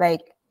else.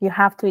 Like you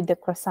have to eat the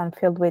croissant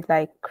filled with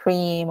like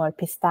cream or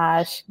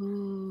pistache.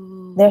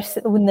 ooh. There's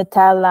with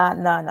Nutella.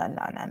 No, no,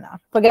 no, no, no.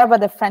 Forget about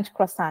the French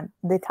croissant.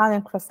 The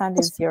Italian croissant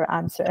is your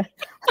answer.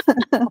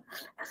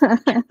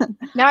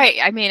 Now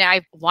I mean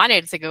I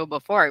wanted to go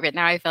before, but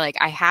now I feel like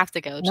I have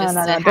to go No, just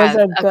no, to no. Those have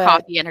are a good.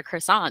 coffee and a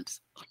croissant.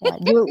 Yeah,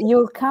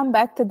 you'll come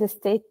back to the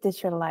state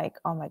that you're like,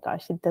 oh my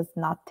gosh, it does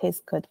not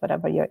taste good,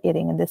 whatever you're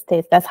eating in the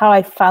States. That's how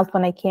I felt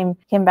when I came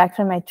back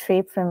from my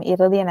trip from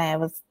Italy, and I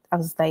was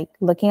like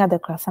looking at the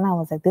croissant. I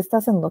was like, this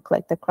doesn't look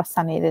like the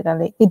croissant in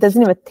Italy. It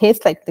doesn't even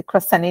taste like the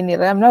croissant in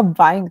Italy. I'm not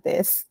buying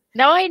this.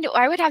 No, I know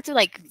I would have to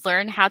like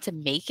learn how to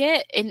make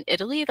it in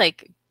Italy,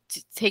 like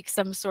to take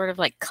some sort of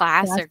like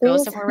class or go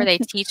Classes. somewhere where they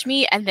teach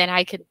me, and then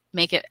I could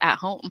make it at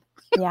home.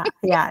 Yeah,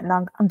 yeah.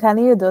 No, I'm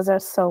telling you, those are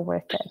so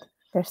worth it.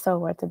 They're so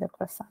worth it, the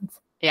croissants.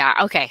 Yeah,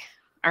 okay.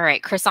 All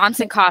right, croissants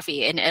and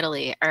coffee in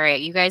Italy. All right,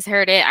 you guys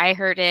heard it. I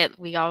heard it.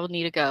 We all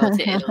need to go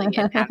to Italy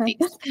and have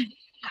these.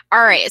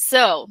 All right,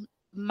 so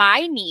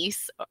my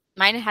niece,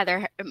 mine and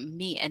Heather,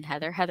 me and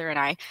Heather and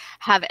I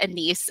have a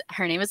niece.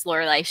 Her name is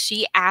Lorelai.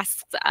 She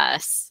asks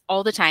us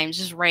all the time,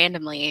 just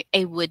randomly,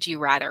 a would you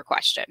rather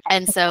question.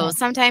 And so Okay.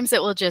 sometimes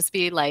it will just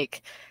be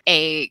like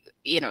a,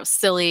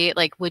 silly,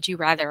 like, would you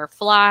rather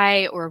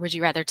fly or would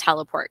you rather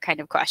teleport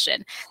kind of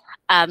question.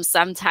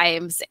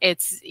 Sometimes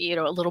it's, a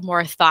little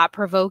more thought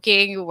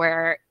provoking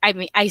where, I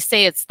mean, I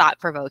say it's thought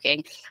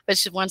provoking, but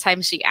one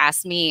time she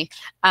asked me,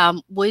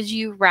 would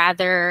you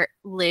rather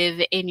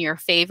live in your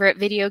favorite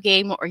video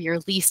game or your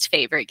least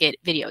favorite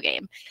video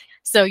game?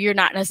 So you're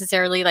not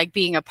necessarily like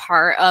being a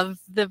part of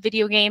the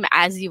video game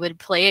as you would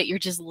play it. You're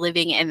just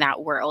living in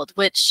that world,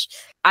 which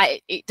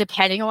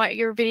depending on what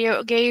your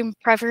video game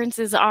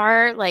preferences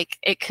are, like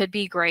it could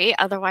be great.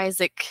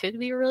 Otherwise, it could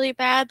be really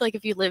bad. Like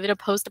if you live in a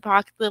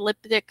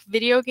post-apocalyptic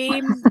video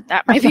game,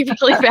 that might be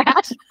really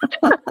bad.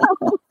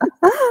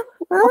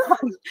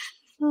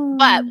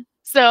 But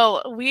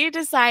so we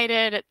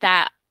decided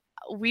that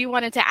we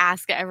wanted to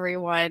ask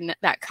everyone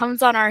that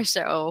comes on our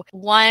show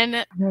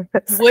one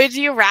would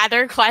you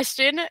rather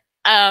question.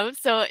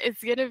 So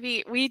it's gonna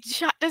be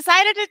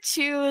decided to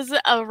choose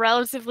a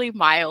relatively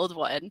mild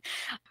one.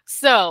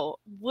 So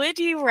would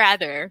you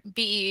rather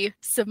be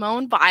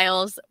Simone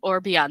Biles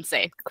or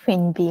Beyonce?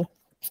 Queen bee.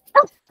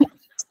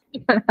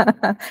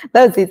 That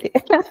was easy.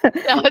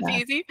 That was Yeah,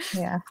 easy.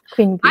 yeah.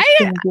 Queen bee. I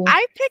Queen bee.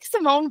 I picked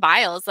Simone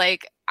Biles.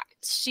 Like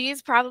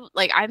she's probably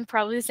like I'm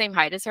probably the same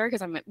height as her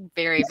because I'm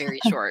very very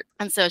short,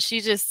 and so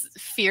she's just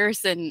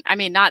fierce. And I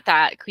mean, not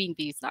that Queen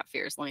Bee's not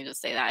fierce. Let me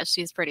just say that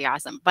she's pretty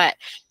awesome. But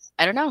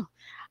I don't know.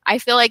 I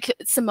feel like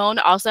Simone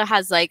also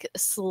has like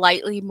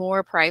slightly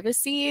more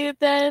privacy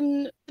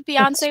than It's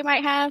Beyonce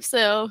might have.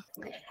 So,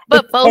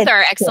 but both it's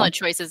are true. excellent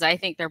choices. I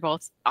think they're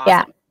both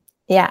Yeah, awesome.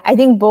 yeah. I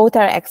think both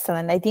are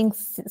excellent. I think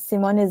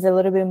Simone is a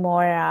little bit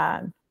more.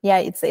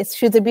 Yeah,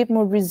 she's a bit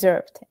more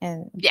reserved,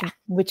 and Yeah.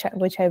 which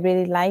I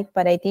really like.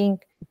 But I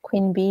think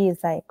Queen Bee is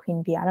like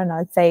Queen Bee. I don't know.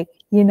 It's like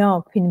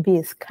Queen Bee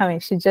is coming.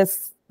 She's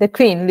just the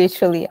queen,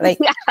 literally. Like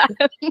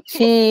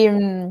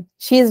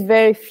she's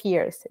very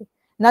fierce.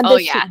 Not Oh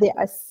that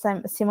yeah.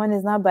 Simone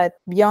is not, but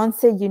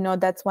Beyonce,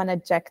 that's one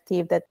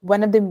adjective that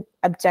one of the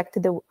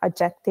adjective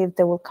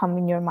that will come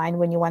in your mind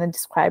when you want to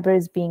describe her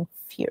is being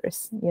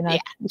fierce. Yeah.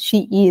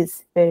 She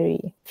is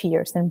very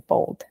fierce and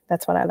bold.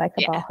 That's what I like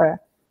Yeah. about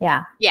her.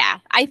 Yeah. Yeah,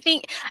 I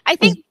think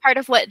part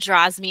of what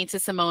draws me to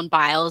Simone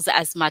Biles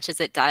as much as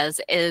it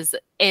does is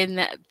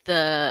in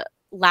the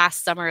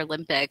last Summer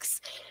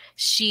Olympics,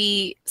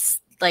 she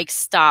like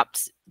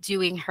stopped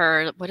doing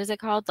her, what is it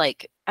called?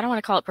 Like, I don't want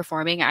to call it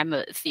performing. I'm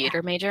a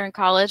theater major in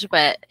college,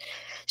 but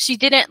she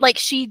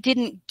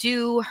didn't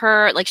do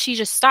her, like, she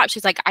just stopped.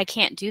 She's like, I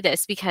can't do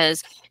this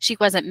because she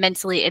wasn't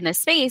mentally in the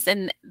space.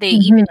 And they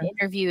even Mhm.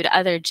 interviewed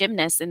other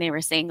gymnasts and they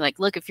were saying, like,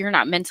 look, if you're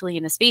not mentally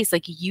in the space,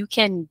 like, you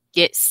can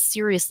get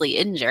seriously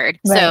injured.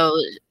 Right. So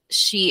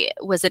she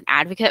was an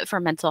advocate for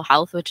mental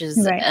health, which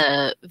is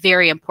Right.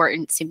 very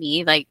important to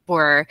me. Like,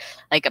 for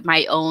like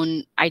my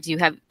own, I do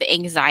have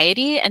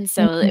anxiety, and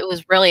so Mhm. it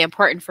was really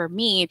important for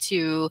me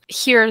to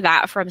hear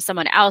that from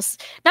someone else.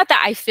 Not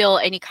that I feel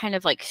any kind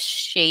of like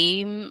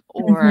shame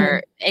or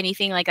Mhm.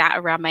 anything like that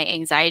around my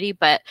anxiety,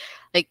 but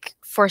like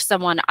for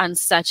someone on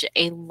such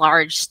a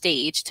large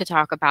stage to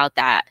talk about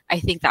that, I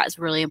think that's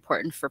really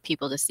important for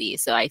people to see.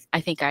 So I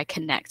think I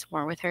connect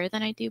more with her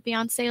than I do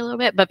Beyonce a little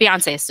bit. But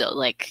Beyonce is still,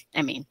 like,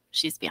 I mean,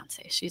 she's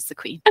Beyonce. She's the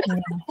queen. Yeah.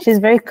 She's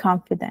very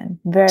confident.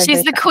 Very, She's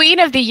very the confident. queen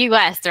of the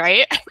US,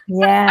 right?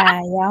 Yeah,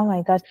 yeah. Oh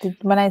my gosh.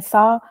 When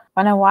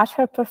I watched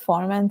her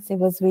performance, it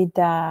was with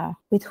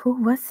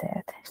who was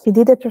it? She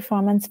did a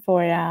performance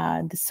for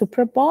the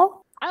Super Bowl.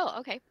 Oh,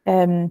 okay.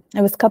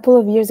 It was a couple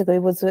of years ago.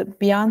 It was with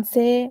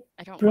Beyonce,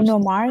 I don't watch Bruno the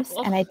Super Mars,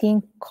 Bowl. and I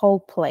think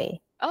Coldplay.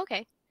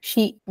 Okay.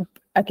 She,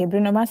 okay,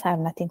 Bruno Mars, I have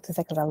nothing to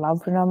say because I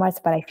love Bruno Mars,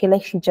 but I feel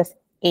like she just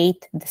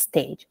ate the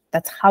stage.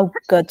 That's how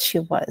good she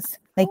was.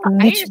 Like, Oh,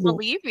 I literally,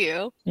 believe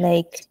you.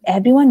 like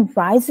everyone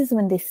rises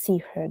when they see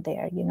her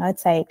there. You know,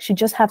 it's like she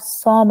just has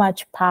so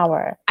much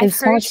power. I've There's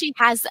so heard much. she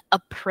has a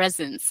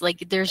presence.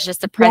 Like, there's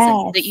just a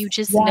presence that you Yes,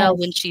 just know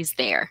when yes, she's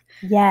there.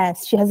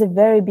 yes. She has a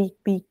very big,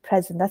 big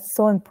presence. That's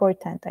so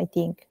important, I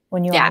think,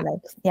 when you are Yeah.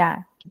 like,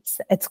 yeah,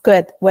 it's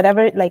good.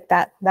 Whatever, like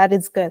that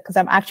is good because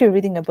I'm actually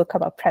reading a book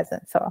about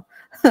presence. So,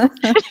 so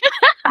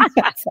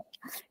yeah,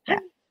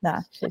 no,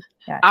 All she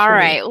is.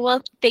 right.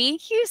 Well,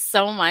 thank you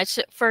so much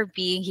for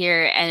being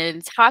here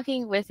and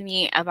talking with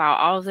me about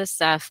all of this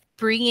stuff.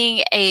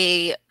 Bringing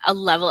a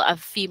level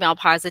of female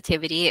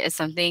positivity is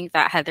something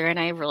that Heather and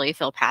I really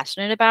feel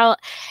passionate about.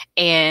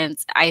 And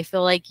I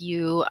feel like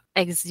you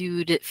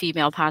exude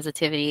female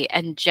positivity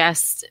and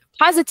just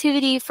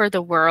positivity for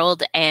the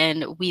world,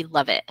 and we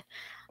love it.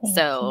 Thank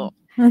So,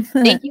 you.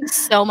 thank you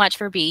so much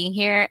for being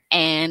here,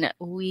 and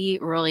we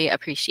really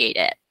appreciate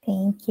it.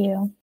 Thank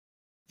you.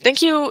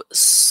 Thank you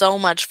so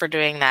much for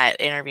doing that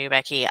interview,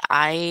 Becky.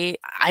 I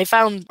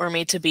found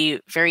Urmi to be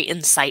very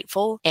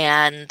insightful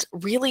and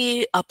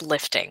really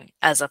uplifting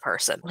as a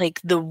person. Like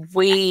the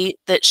way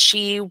that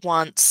she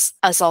wants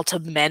us all to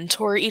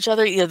mentor each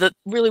other. You know,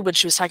 really when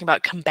she was talking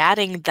about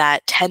combating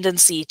that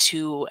tendency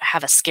to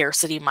have a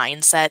scarcity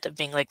mindset of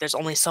being like, there's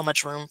only so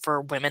much room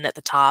for women at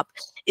the top,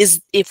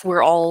 is if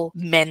we're all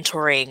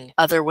mentoring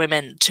other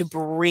women to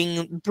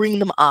bring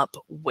them up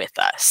with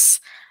us.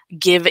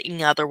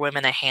 Giving other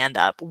women a hand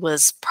up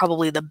was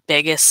probably the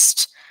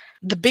biggest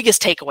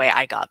takeaway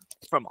I got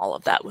from all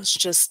of that. Was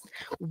just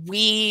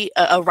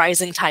a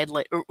rising tide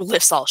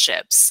lifts all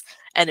ships,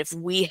 and if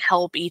we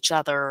help each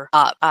other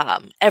up,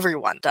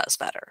 everyone does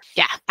better.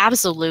 Yeah,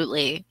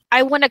 absolutely.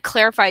 I want to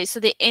clarify.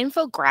 So, the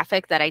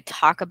infographic that I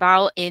talk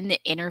about in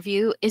the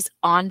interview is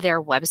on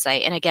their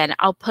website. And again,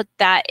 I'll put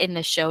that in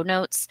the show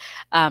notes,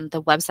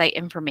 the website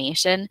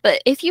information.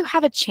 But if you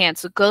have a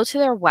chance, go to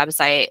their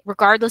website,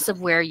 regardless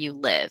of where you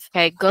live.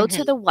 Okay, go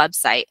to the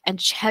website and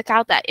check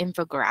out that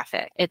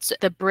infographic. It's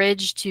the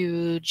Bridge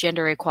to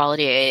Gender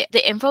Equality.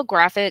 The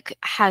infographic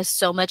has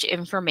so much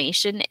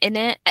information in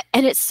it,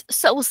 and it's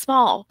so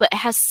small, but it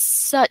has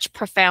such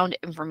profound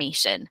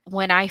information.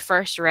 When I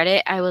first read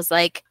it, I was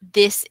like,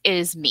 this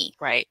is me.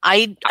 Right.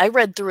 I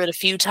read through it a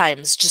few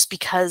times just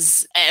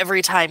because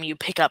every time you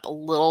pick up a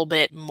little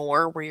bit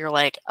more where you're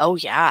like, oh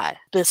yeah,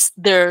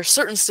 there are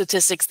certain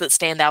statistics that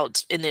stand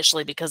out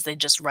initially because they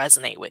just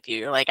resonate with you.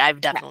 You're like, I've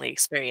Yeah. definitely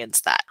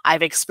experienced that.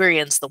 I've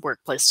experienced the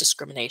workplace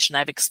discrimination.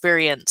 I've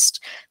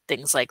experienced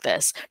things like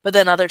this. But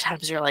then other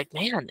times you're like,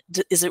 man,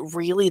 is it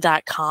really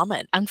that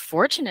common?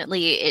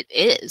 Unfortunately, it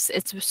is.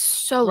 It's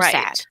so sad.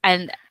 Right.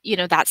 And,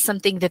 that's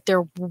something that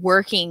they're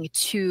working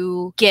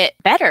to get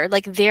better.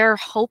 Like, they're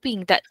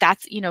hoping that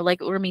that's, like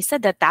Urmi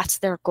said, that's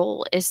their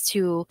goal, is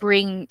to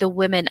bring the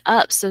women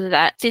up so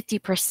that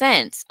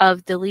 50%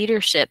 of the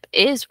leadership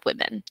is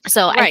women.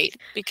 So Right.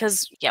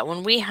 Because, yeah,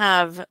 when we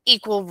have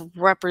equal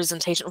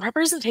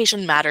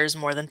representation matters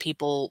more than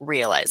people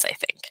realize, I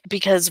think.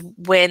 Because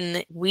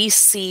when we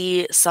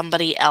see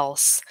somebody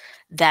else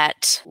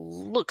that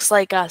looks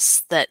like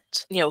us, that,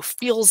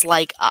 feels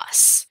like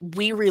us,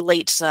 we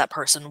relate to that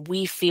person.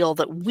 We feel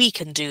that we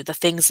can do the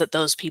things that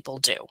those people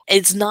do.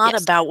 It's not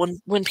yes, about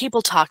when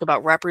people talk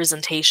about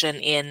representation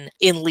in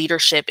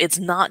leadership, it's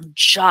not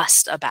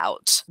just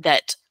about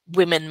that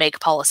women make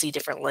policy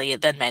differently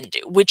than men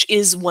do, which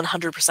is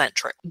 100%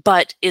 true.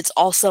 But it's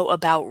also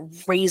about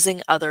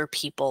raising other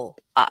people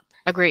up.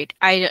 agreed.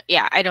 I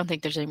don't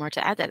think there's any more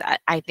to add to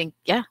that. I think,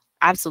 yeah,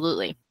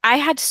 absolutely. I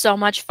had so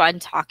much fun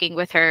talking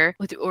with her,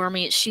 with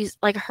Urmi. She's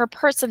like, her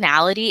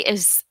personality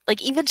is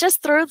like, even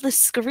just through the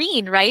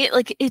screen, right?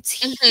 Like,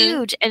 it's Hmm.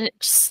 huge and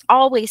just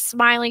always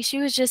smiling. She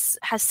was just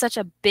has such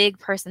a big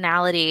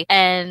personality.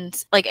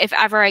 And like, if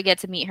ever I get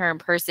to meet her in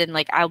person,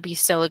 like, I'll be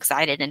so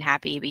excited and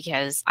happy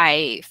because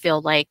I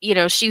feel like,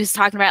 she was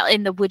talking about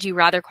in the would you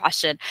rather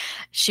question,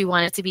 she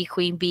wanted to be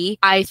queen bee.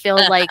 I feel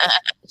like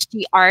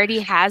she already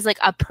has like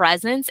a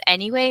presence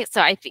anyway.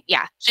 So I think,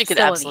 yeah, She could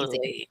so amazing.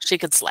 absolutely, she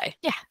could slay.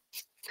 Yeah.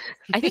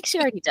 I think she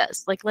already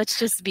does. Like, let's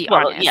just be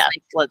Well, honest. yeah,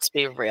 Like, let's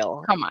be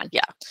real. come on.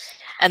 Yeah.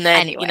 And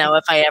then, Anyway.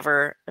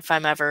 if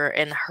I'm ever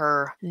in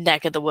her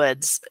neck of the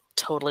woods,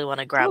 totally want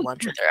to grab Oh,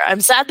 lunch with her.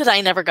 I'm sad that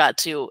I never got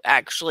to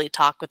actually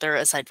talk with her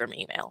aside from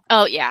email.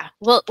 oh yeah.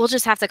 We'll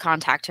just have to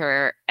contact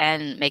her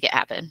and make it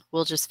happen.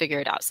 We'll just figure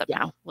it out Yeah.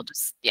 somehow. We'll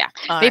just yeah.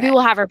 All Maybe right.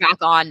 we'll have her back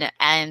on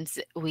and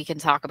we can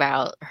talk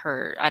about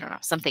her, I don't know,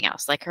 something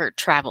else, like her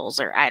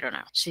travels or I don't know.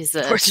 She's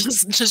Or a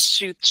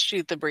just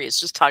shoot the breeze,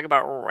 just talk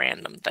about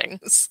random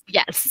things.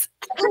 yes.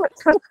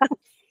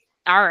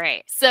 All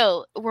right.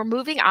 So we're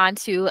moving on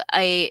to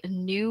a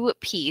new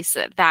piece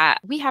that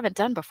we haven't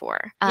done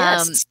before.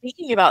 Yes,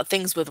 speaking about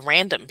things with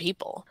random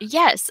people.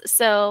 Yes.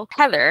 So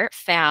Heather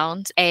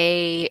found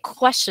a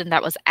question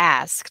that was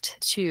asked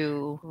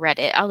to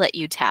Reddit. I'll let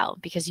you tell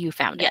because you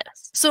found it.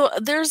 Yes. So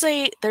there's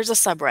a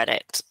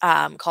subreddit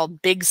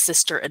called Big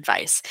Sister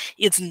Advice.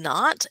 It's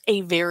not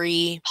a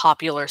very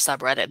popular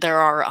subreddit. There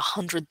are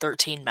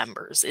 113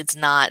 members. It's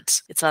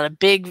not a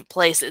big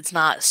place. It's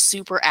not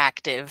super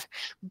active,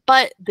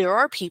 but there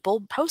are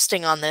people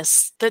posting on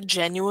this that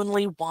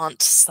genuinely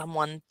want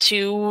someone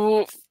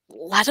to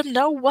let them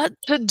know what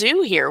to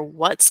do here,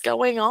 what's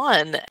going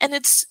on. And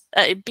it's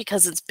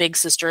because it's big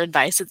sister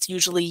advice, it's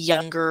usually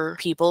younger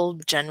people,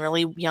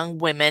 generally young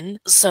women.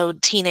 So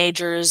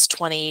teenagers,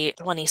 20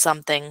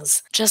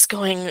 somethings, just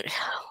going,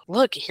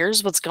 look,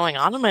 here's what's going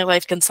on in my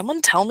life. Can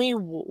someone tell me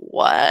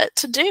what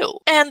to do?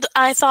 And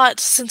I thought,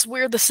 since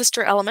we're the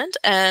sister element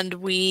and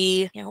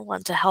we,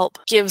 want to help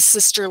give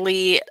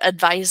sisterly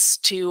advice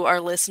to our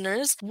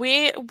listeners,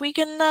 we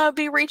can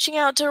be reaching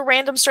out to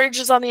random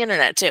strangers on the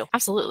internet too.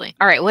 Absolutely.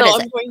 All right. What So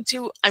is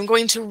it? I'm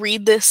going to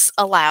read this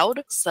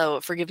aloud.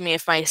 So forgive me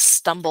if I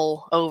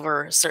stumble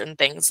over certain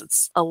things.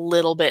 It's a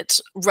little bit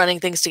running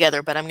things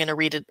together, but I'm going to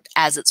read it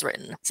as it's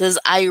written. It says,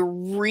 I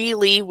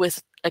really,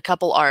 with a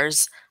couple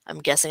R's, I'm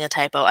guessing a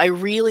typo, I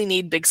really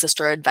need big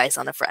sister advice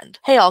on a friend.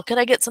 Hey all, could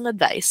I get some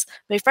advice?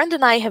 My friend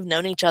and I have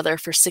known each other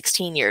for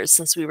 16 years,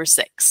 since we were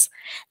 6.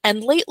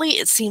 And lately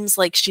it seems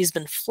like she's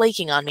been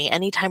flaking on me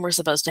anytime we're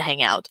supposed to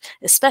hang out,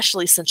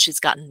 especially since she's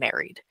gotten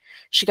married.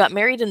 She got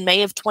married in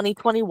May of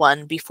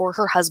 2021 before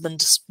her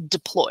husband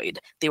deployed.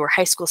 They were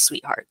high school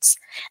sweethearts.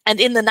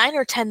 And in the 9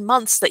 or 10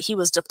 months that he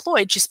was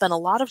deployed, she spent a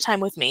lot of time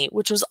with me,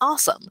 which was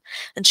awesome.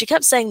 And she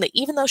kept saying that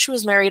even though she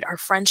was married, our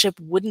friendship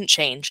wouldn't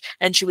change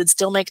and she would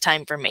still make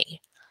time for me.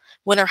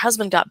 When her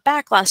husband got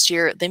back last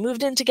year, they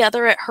moved in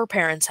together at her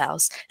parents'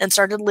 house and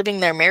started living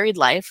their married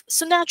life,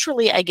 so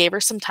naturally I gave her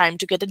some time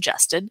to get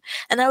adjusted,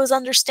 and I was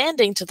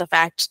understanding to the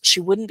fact she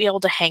wouldn't be able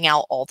to hang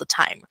out all the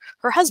time.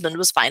 Her husband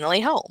was finally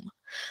home.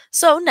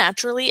 So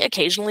naturally,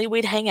 occasionally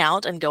we'd hang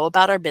out and go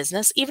about our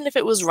business, even if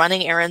it was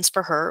running errands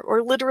for her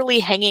or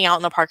literally hanging out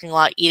in a parking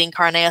lot eating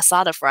carne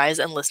asada fries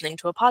and listening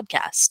to a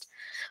podcast.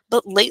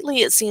 But lately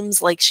it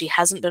seems like she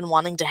hasn't been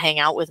wanting to hang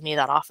out with me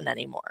that often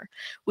anymore.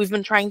 We've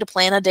been trying to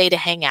plan a day to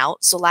hang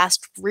out, so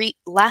last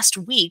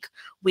week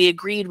we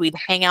agreed we'd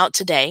hang out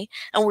today,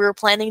 and we were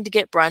planning to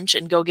get brunch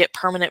and go get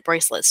permanent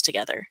bracelets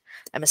together.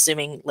 I'm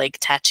assuming like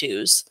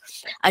tattoos.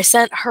 I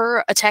sent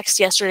her a text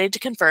yesterday to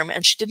confirm,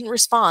 and she didn't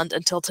respond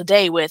until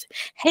today with,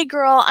 hey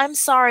girl, I'm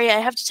sorry, I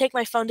have to take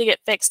my phone to get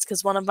fixed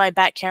because one of my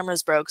back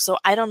cameras broke, so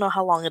I don't know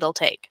how long it'll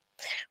take.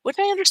 Which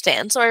I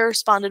understand, so I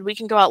responded we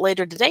can go out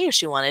later today if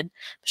she wanted,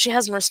 but she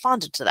hasn't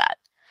responded to that.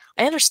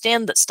 I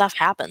understand that stuff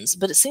happens,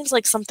 but it seems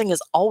like something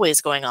is always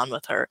going on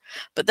with her.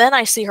 But then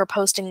I see her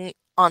posting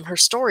on her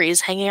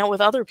stories hanging out with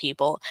other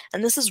people,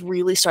 and this has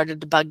really started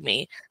to bug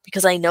me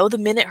because I know the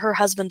minute her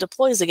husband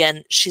deploys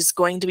again, she's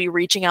going to be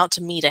reaching out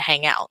to me to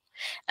hang out.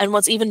 And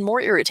what's even more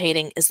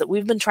irritating is that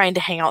we've been trying to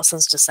hang out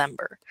since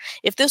December.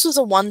 If this was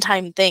a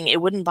one-time thing,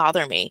 it wouldn't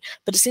bother me,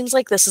 but it seems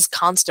like this is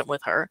constant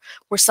with her,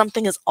 where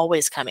something is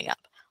always coming up.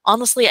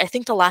 Honestly, I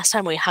think the last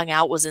time we hung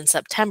out was in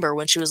September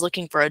when she was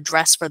looking for a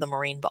dress for the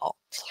Marine Ball.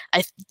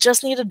 I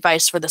just need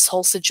advice for this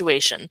whole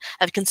situation.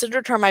 I've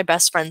considered her my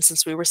best friend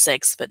since we were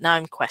 6, but now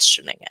I'm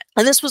questioning it.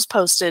 And this was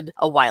posted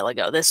a while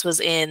ago. This was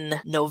in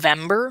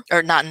November,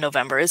 or not in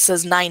November. It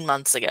says 9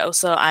 months ago.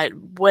 So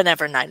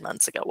whenever 9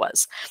 months ago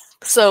was.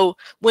 So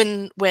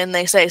when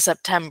they say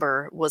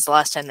September was the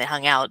last time they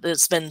hung out,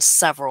 it's been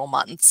several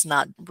months,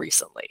 not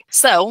recently.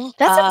 So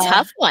That's a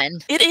tough one.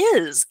 it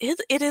is.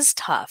 It is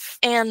tough.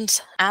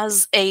 And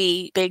as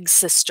a big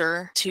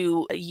sister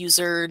to a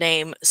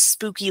username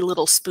Spooky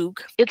Little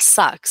Spook, it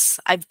sucks.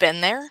 I've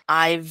been there.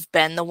 I've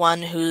been the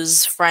one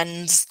whose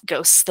friends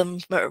ghost them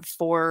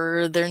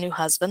for their new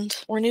husband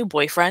or new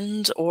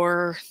boyfriend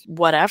or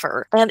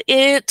whatever. And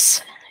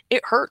it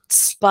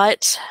hurts.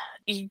 But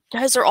you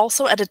guys are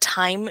also at a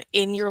time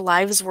in your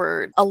lives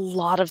where a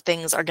lot of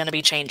things are going to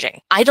be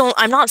changing.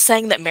 I'm not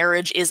saying that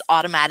marriage is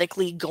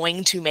automatically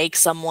going to make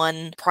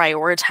someone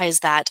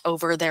prioritize that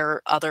over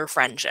their other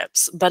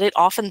friendships, but it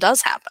often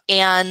does happen.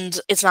 And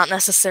it's not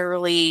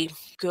necessarily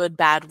good,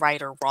 bad,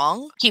 right, or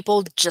wrong.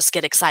 People just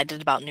get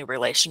excited about new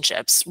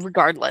relationships,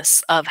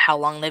 regardless of how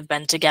long they've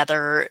been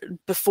together.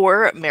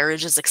 Before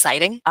marriage is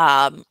exciting,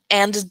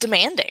 and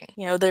demanding.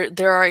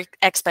 There are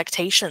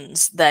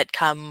expectations that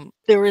come.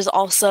 There is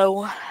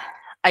also,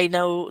 I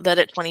know that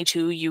at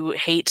 22 you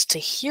hate to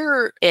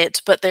hear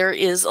it, but there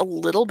is a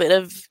little bit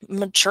of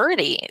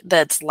maturity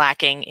that's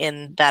lacking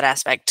in that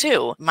aspect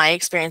too. My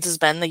experience has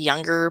been the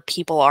younger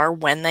people are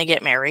when they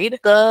get married,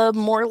 the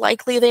more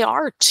likely they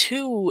are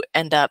to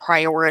end up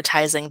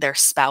prioritizing their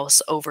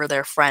spouse over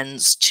their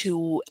friends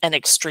to an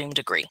extreme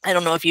degree. I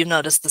don't know if you've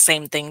noticed the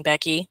same thing,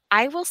 Becky.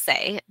 I will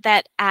say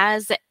that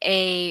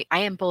I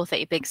am both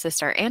a big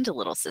sister and a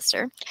little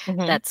sister.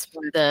 Mm-hmm. That's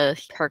one of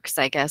the perks,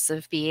 I guess,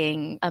 of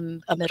being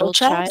a middle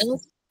child?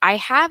 I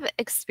have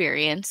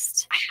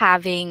experienced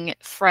having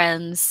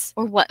friends,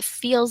 or what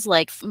feels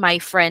like my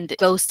friend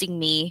ghosting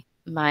me.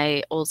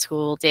 My old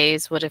school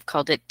days would have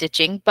called it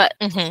ditching, but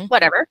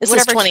whatever. This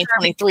is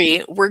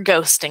 2023. We're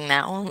ghosting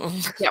now.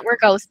 Yeah, we're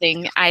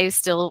ghosting. I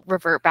still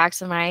revert back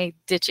to my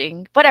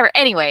ditching. Whatever.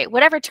 Anyway,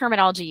 whatever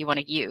terminology you want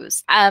to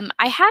use.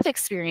 I have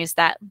experienced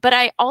that, but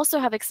I also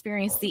have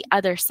experienced the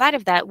other side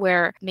of that,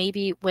 where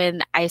maybe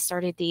when I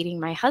started dating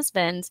my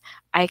husband,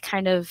 I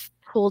kind of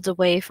pulled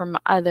away from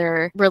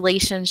other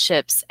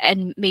relationships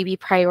and maybe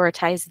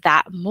prioritize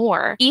that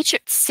more. Each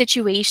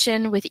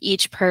situation with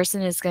each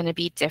person is going to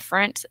be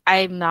different.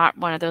 I'm not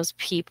one of those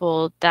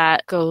people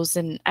that goes,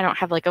 and I don't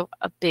have like a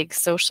big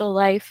social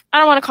life. I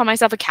don't want to call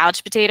myself a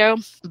couch potato,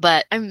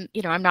 but I'm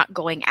not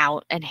going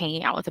out and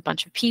hanging out with a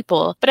bunch of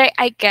people. But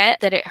I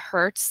get that it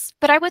hurts.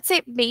 But I would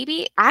say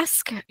maybe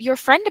ask your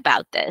friend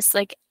about this.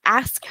 Like,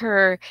 ask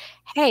her,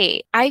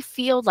 hey, I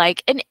feel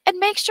like, and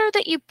make sure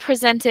that you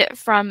present it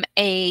from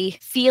a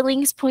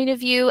feelings point of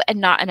view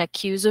and not an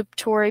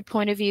accusatory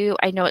point of view.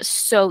 I know it's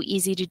so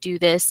easy to do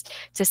this,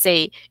 to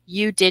say,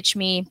 you ditch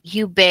me,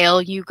 you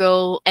bail, you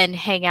go and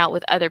hang out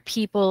with other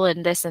people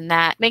and this and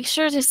that. Make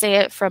sure to say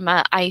it from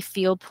a I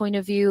feel point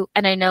of view.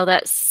 And I know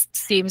that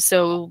seems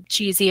so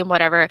cheesy and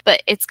whatever,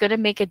 but it's going to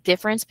make a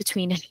difference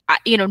between,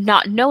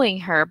 not knowing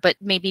her, but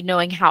maybe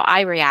knowing how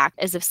I react,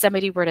 as if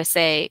somebody were to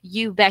say,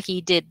 you, Becky,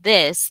 did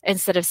this,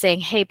 instead of saying,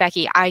 hey,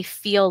 Becky, I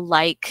feel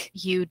like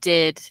you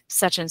did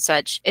such and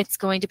such. It's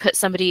going to put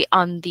somebody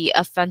on the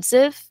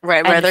offensive.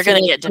 Right, where they're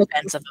going to get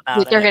defensive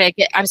about it. They're going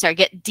to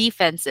get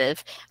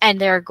defensive, and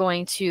they're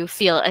going to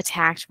feel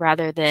attacked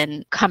rather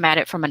than come at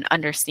it from an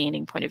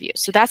understanding point of view.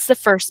 So that's the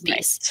first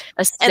piece.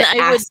 Right. And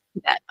I would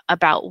that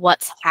about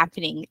what's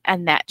happening,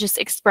 and that just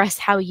express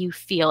how you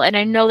feel. And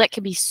I know that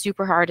can be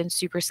super hard and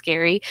super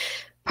scary,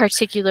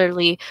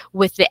 particularly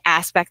with the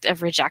aspect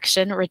of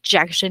rejection.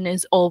 Rejection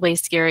is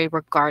always scary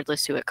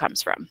regardless who it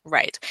comes from.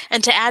 Right.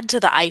 And to add to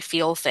the I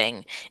feel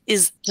thing,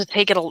 is to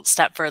take it a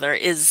step further,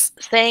 is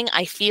saying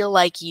I feel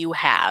like you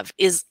have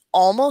is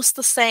almost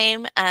the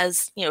same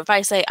as, if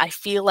I say I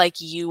feel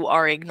like you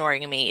are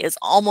ignoring me, is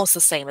almost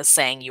the same as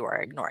saying you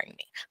are ignoring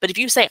me. But if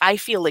you say I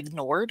feel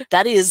ignored,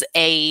 that is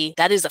a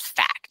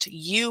fact.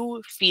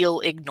 You feel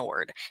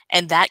ignored,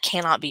 and that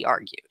cannot be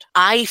argued.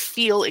 I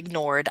feel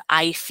ignored.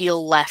 I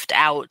feel left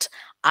out.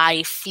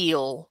 I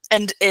feel,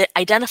 and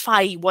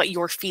identify what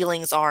your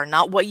feelings are,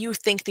 not what you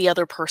think the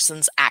other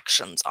person's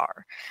actions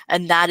are.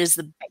 And that is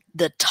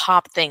the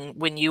top thing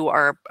when you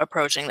are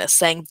approaching this,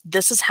 saying,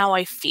 this is how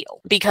I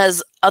feel.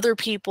 Because other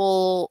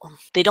people,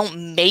 they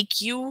don't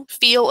make you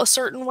feel a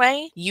certain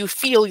way. You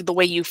feel the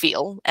way you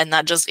feel, and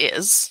that just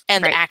is.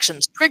 And Right.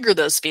 actions trigger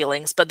those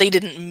feelings, but they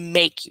didn't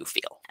make you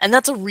feel. And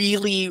that's a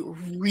really,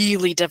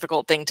 really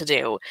difficult thing to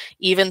do.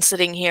 Even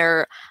sitting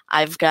here,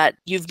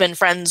 you've been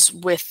friends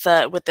with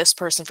this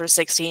person for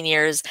 16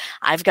 years.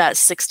 I've got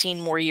 16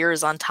 more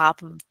years on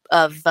top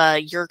of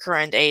your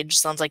current age.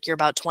 Sounds like you're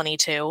about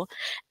 22.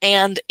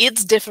 And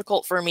it's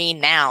difficult for me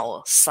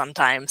now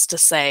sometimes to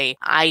say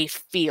I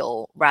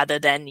feel rather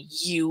than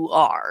you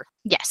are.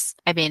 Yes.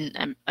 I mean,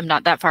 I'm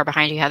not that far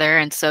behind you, Heather.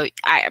 And so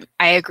I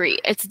agree.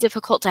 It's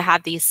difficult to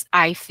have these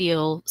I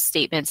feel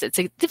statements. It's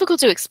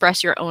difficult to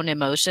express your own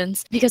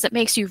emotions because it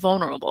makes you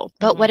vulnerable.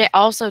 But what it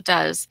also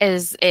does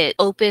is it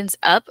opens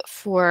up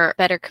for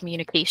better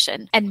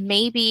communication. And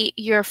maybe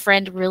your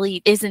friend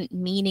really isn't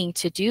meaning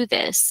to do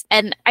this.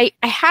 And I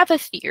have a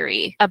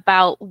theory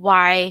about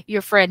why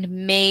your friend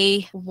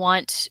may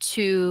want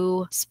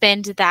to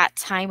spend that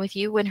time with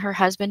you when her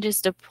husband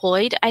is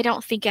deployed. I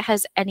don't think it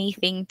has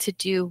anything to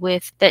do with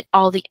with that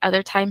all the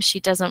other times she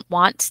doesn't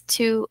want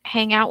to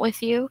hang out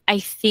with you. I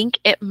think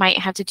it might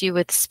have to do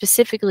with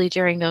specifically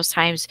during those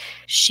times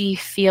she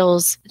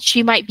feels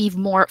she might be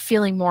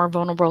feeling more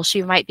vulnerable.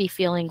 She might be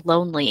feeling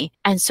lonely.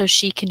 And so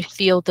she can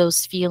feel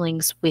those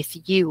feelings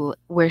with you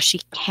where she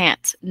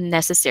can't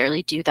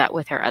necessarily do that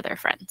with her other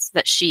friends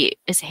that she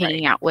is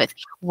hanging out with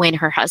when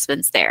her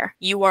husband's there.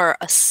 You are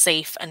a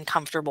safe and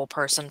comfortable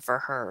person for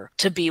her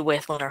to be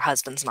with when her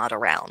husband's not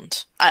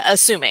around.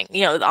 Assuming,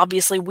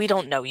 obviously we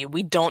don't know you.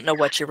 We don't know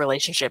what your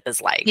relationship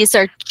is like. These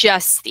are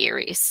just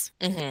theories.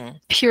 Mm-hmm.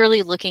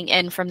 Purely looking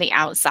in from the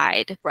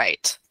outside.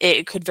 Right.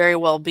 It could very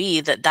well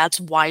be that that's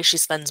why she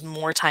spends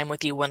more time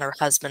with you when her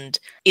husband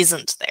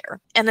isn't there.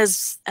 And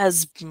as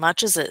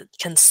much as it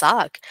can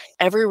suck,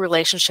 every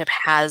relationship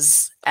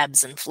has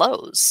ebbs and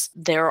flows.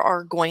 There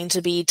are going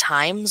to be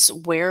times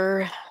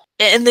where,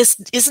 and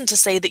this isn't to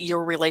say that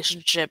your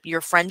relationship, your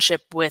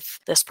friendship with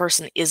this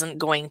person isn't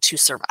going to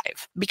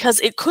survive, because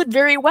it could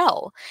very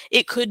well.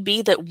 It could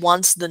be that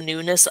once the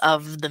newness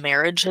of the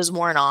marriage has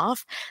worn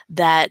off,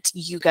 that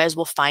you guys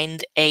will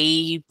find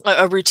a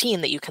routine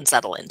that you can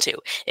settle into.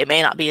 It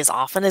may not be as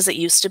often as it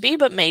used to be,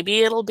 but maybe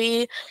it'll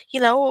be,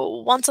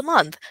 once a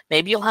month.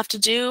 Maybe you'll have to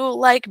do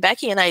like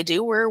Becky and I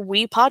do, where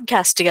we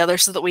podcast together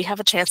so that we have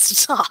a chance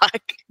to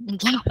talk.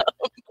 Yeah.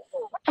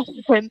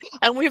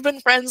 And we've been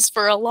friends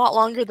for a lot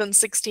longer than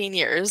 16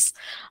 years.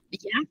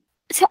 Yeah.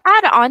 To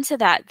add on to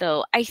that,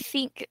 though, I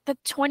think the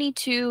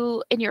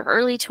 22 in your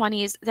early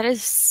 20s, that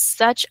is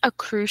such a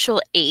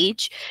crucial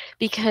age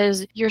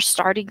because you're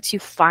starting to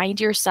find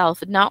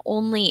yourself not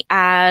only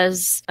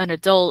as an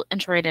adult and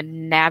trying to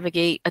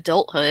navigate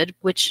adulthood,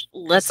 which,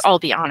 let's all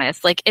be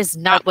honest, like is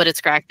not what it's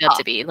cracked up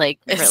to be. Like,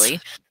 really.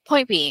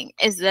 Point being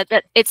is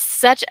that it's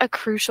such a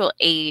crucial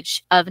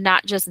age of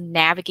not just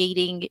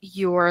navigating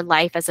your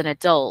life as an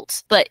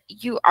adult, but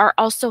you are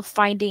also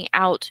finding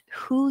out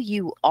who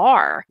you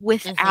are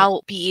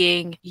without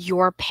being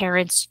your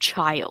parents'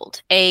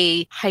 child,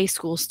 a high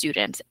school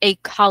student, a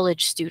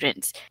college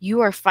student.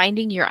 You are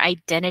finding your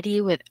identity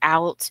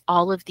without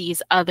all of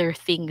these other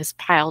things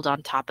piled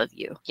on top of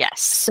you.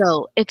 Yes.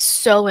 So it's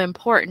so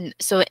important.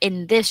 So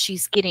in this,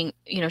 she's getting,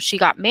 she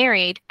got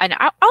married, and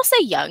I'll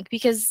say young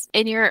because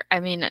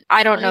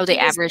I don't know the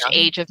average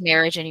age of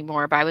marriage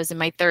anymore, but I was in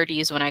my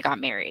 30s when I got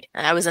married.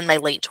 And I was in my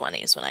late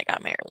 20s when I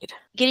got married.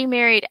 Getting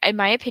married, in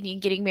my opinion,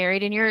 getting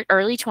married in your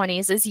early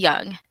 20s is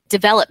young.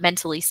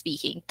 Developmentally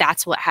speaking,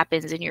 that's what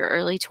happens in your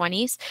early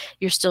 20s.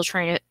 You're still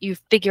you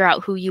figure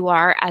out who you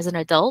are as an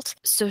adult.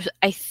 So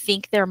I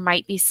think there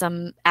might be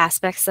some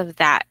aspects of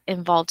that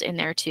involved in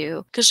there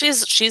too. Because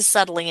she's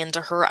settling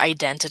into her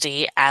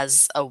identity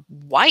as a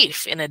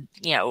wife and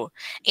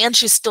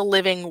she's still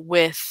living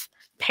with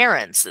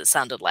parents, it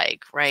sounded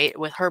like, right?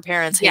 With her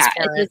parents, his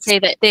parents. It did say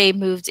that they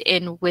moved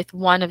in with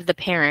one of the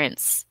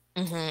parents.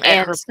 And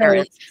her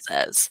parents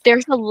says.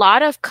 There's a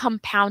lot of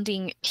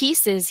compounding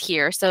pieces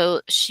here. So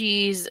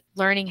she's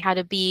learning how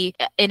to be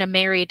in a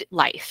married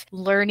life,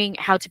 learning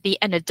how to be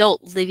an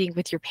adult living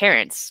with your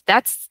parents.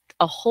 That's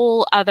a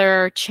whole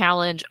other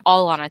challenge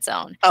all on its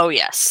own. Oh,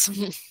 yes.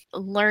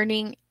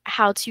 Learning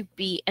how to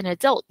be an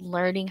adult,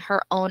 learning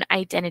her own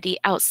identity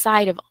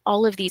outside of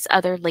all of these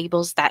other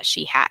labels that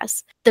she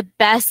has. The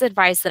best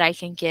advice that I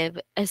can give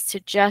is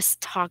to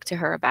just talk to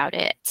her about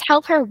it.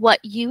 Tell her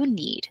what you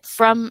need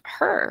from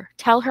her.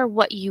 Tell her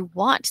what you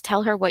want.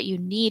 Tell her what you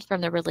need from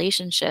the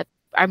relationship.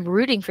 I'm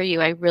rooting for you.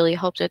 I really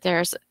hope that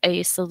there's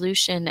a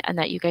solution and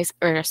that you guys,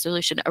 or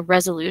a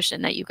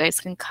resolution that you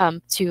guys can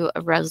come to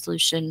a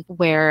resolution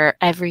where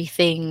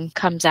everything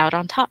comes out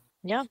on top.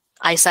 Yeah.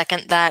 I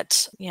second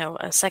that,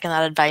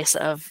 advice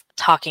of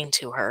talking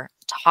to her,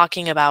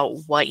 talking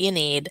about what you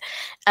need.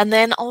 And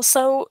then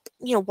also,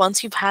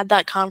 once you've had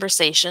that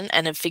conversation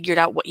and have figured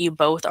out what you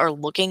both are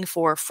looking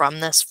for from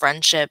this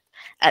friendship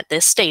at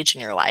this stage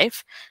in your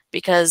life,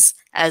 because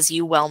as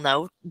you well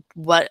know,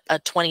 what a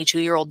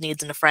 22-year-old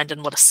needs in a friend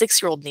and what a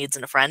 6-year-old needs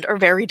in a friend are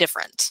very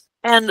different.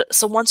 And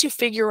so once you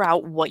figure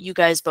out what you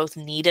guys both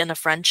need in a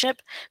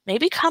friendship,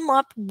 maybe come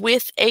up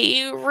with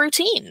a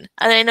routine.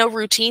 And I know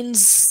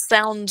routines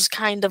sound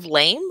kind of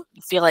lame.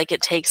 I feel like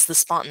it takes the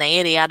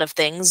spontaneity out of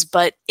things.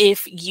 But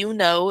if you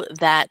know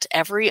that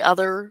every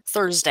other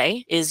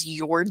Thursday is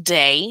your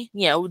day,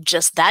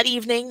 just that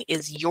evening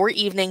is your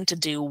evening to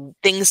do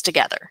things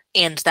together.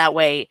 And that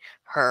way,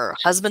 her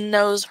husband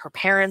knows, her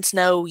parents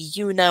know,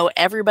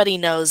 everybody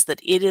knows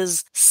that it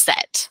is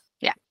set.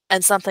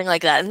 And something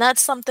like that. And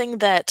that's something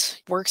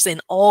that works in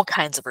all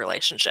kinds of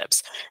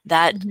relationships.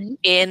 That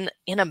in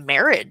a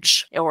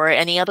marriage or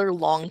any other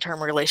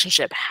long-term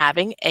relationship,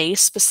 having a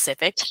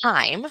specific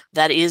time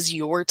that is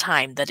your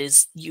time, that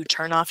is you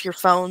turn off your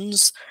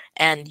phones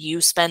and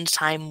you spend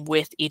time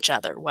with each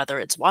other, whether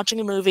it's watching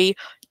a movie,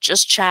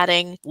 just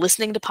chatting,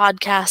 listening to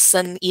podcasts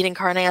and eating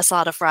carne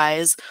asada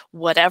fries,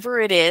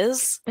 whatever it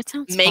is. It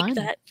sounds fun.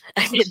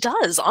 It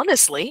does,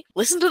 honestly.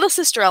 Listen to the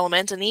Sister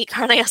Element and eat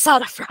carne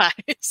asada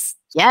fries.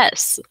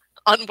 Yes.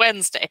 On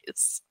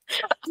Wednesdays.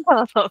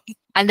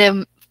 And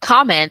then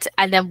comment,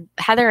 and then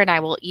Heather and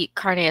I will eat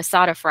carne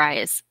asada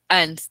fries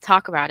and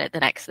talk about it the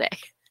next day.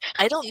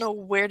 I don't know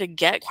where to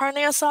get carne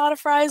asada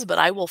fries, but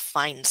I will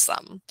find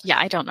some. Yeah,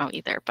 I don't know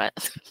either,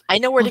 but I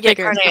know where we'll to get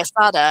figure carne it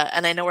out. asada,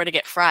 and I know where to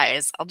get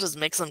fries. I'll just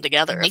mix them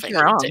together if Make I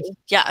your need own. to.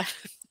 Yeah.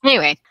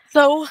 Anyway,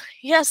 So,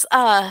 yes,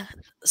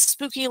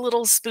 spooky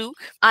little spook.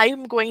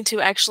 I'm going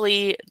to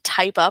actually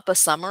type up a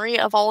summary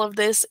of all of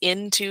this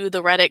into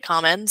the Reddit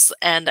comments,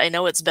 and I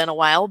know it's been a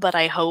while, but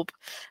I hope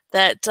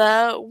that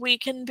we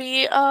can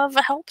be of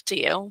help to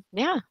you.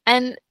 yeah.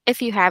 And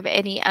if you have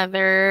any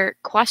other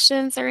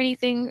questions or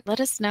anything,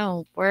 let us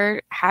know.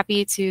 We're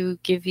happy to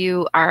give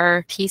you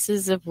our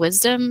pieces of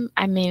wisdom.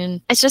 I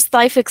mean, it's just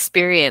life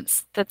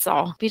experience. That's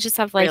all. We just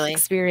have life Really.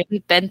 experience.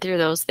 We've been through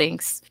those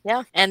things.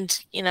 Yeah,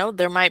 and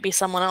there might be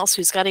someone else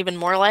who's got even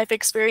more life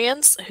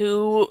experience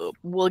who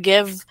will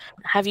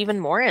have even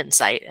more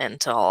insight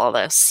into all of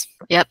this.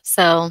 Yep.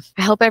 So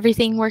I hope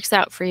everything works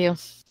out for you.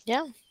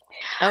 Yeah.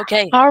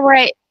 Okay. All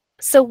right.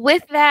 So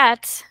with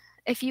that,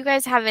 if you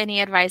guys have any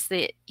advice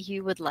that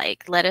you would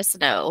like, let us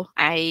know.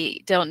 I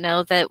don't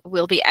know that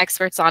we'll be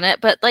experts on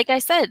it, but like I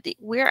said,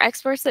 we're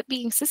experts at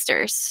being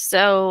sisters.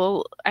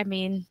 So, I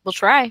mean, we'll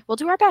try. We'll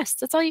do our best.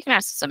 That's all you can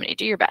ask somebody.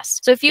 Do your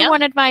best. So if you Yeah.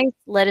 want advice,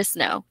 let us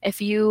know. If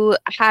you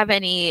have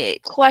any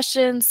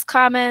questions,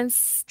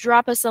 comments,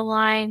 drop us a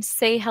line,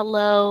 say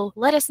hello.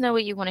 Let us know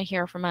what you want to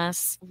hear from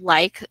us.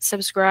 Like,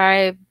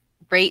 subscribe,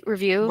 rate,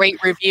 review,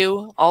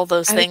 all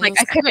those I was things.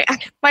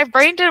 like, my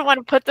brain didn't want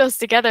to put those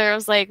together. I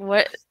was like,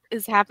 what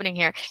is happening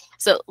here?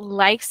 So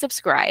like,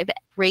 subscribe,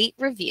 rate,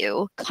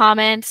 review,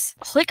 comment,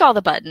 click all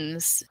the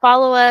buttons,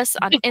 follow us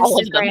on All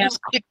of them. Instagram.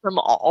 Just click them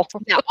all.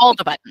 Yeah, all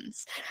the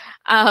buttons.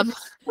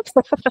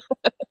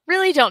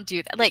 Really don't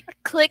do that. Like,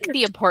 click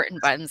the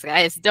important buttons,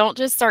 guys. Don't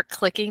just start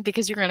clicking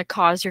because you're going to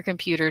cause your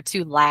computer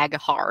to lag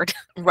hard.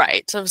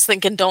 Right. So I was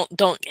thinking,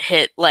 don't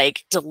hit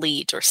like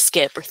delete or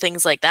skip or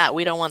things like that.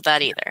 We don't want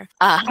that either.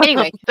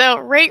 Anyway, so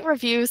rate,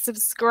 review,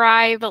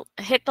 subscribe,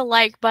 hit the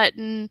like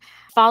button,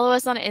 follow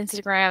us on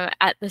Instagram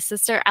at The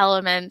Sister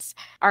Element.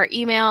 Our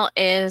email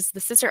is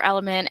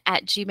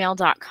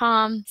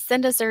thesisterelement@gmail.com.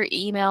 Send us your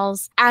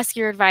emails, ask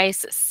your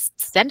advice,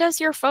 send us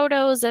your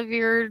photos of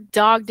your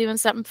dog doing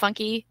something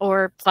funky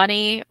or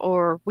funny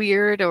or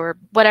weird or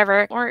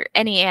whatever, or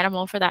any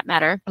animal for that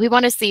matter. We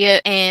want to see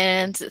it.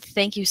 And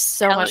thank you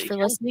so much for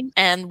listening.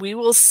 And we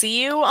will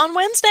see you on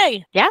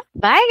Wednesday. Yeah.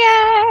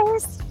 Bye,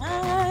 guys.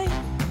 Bye.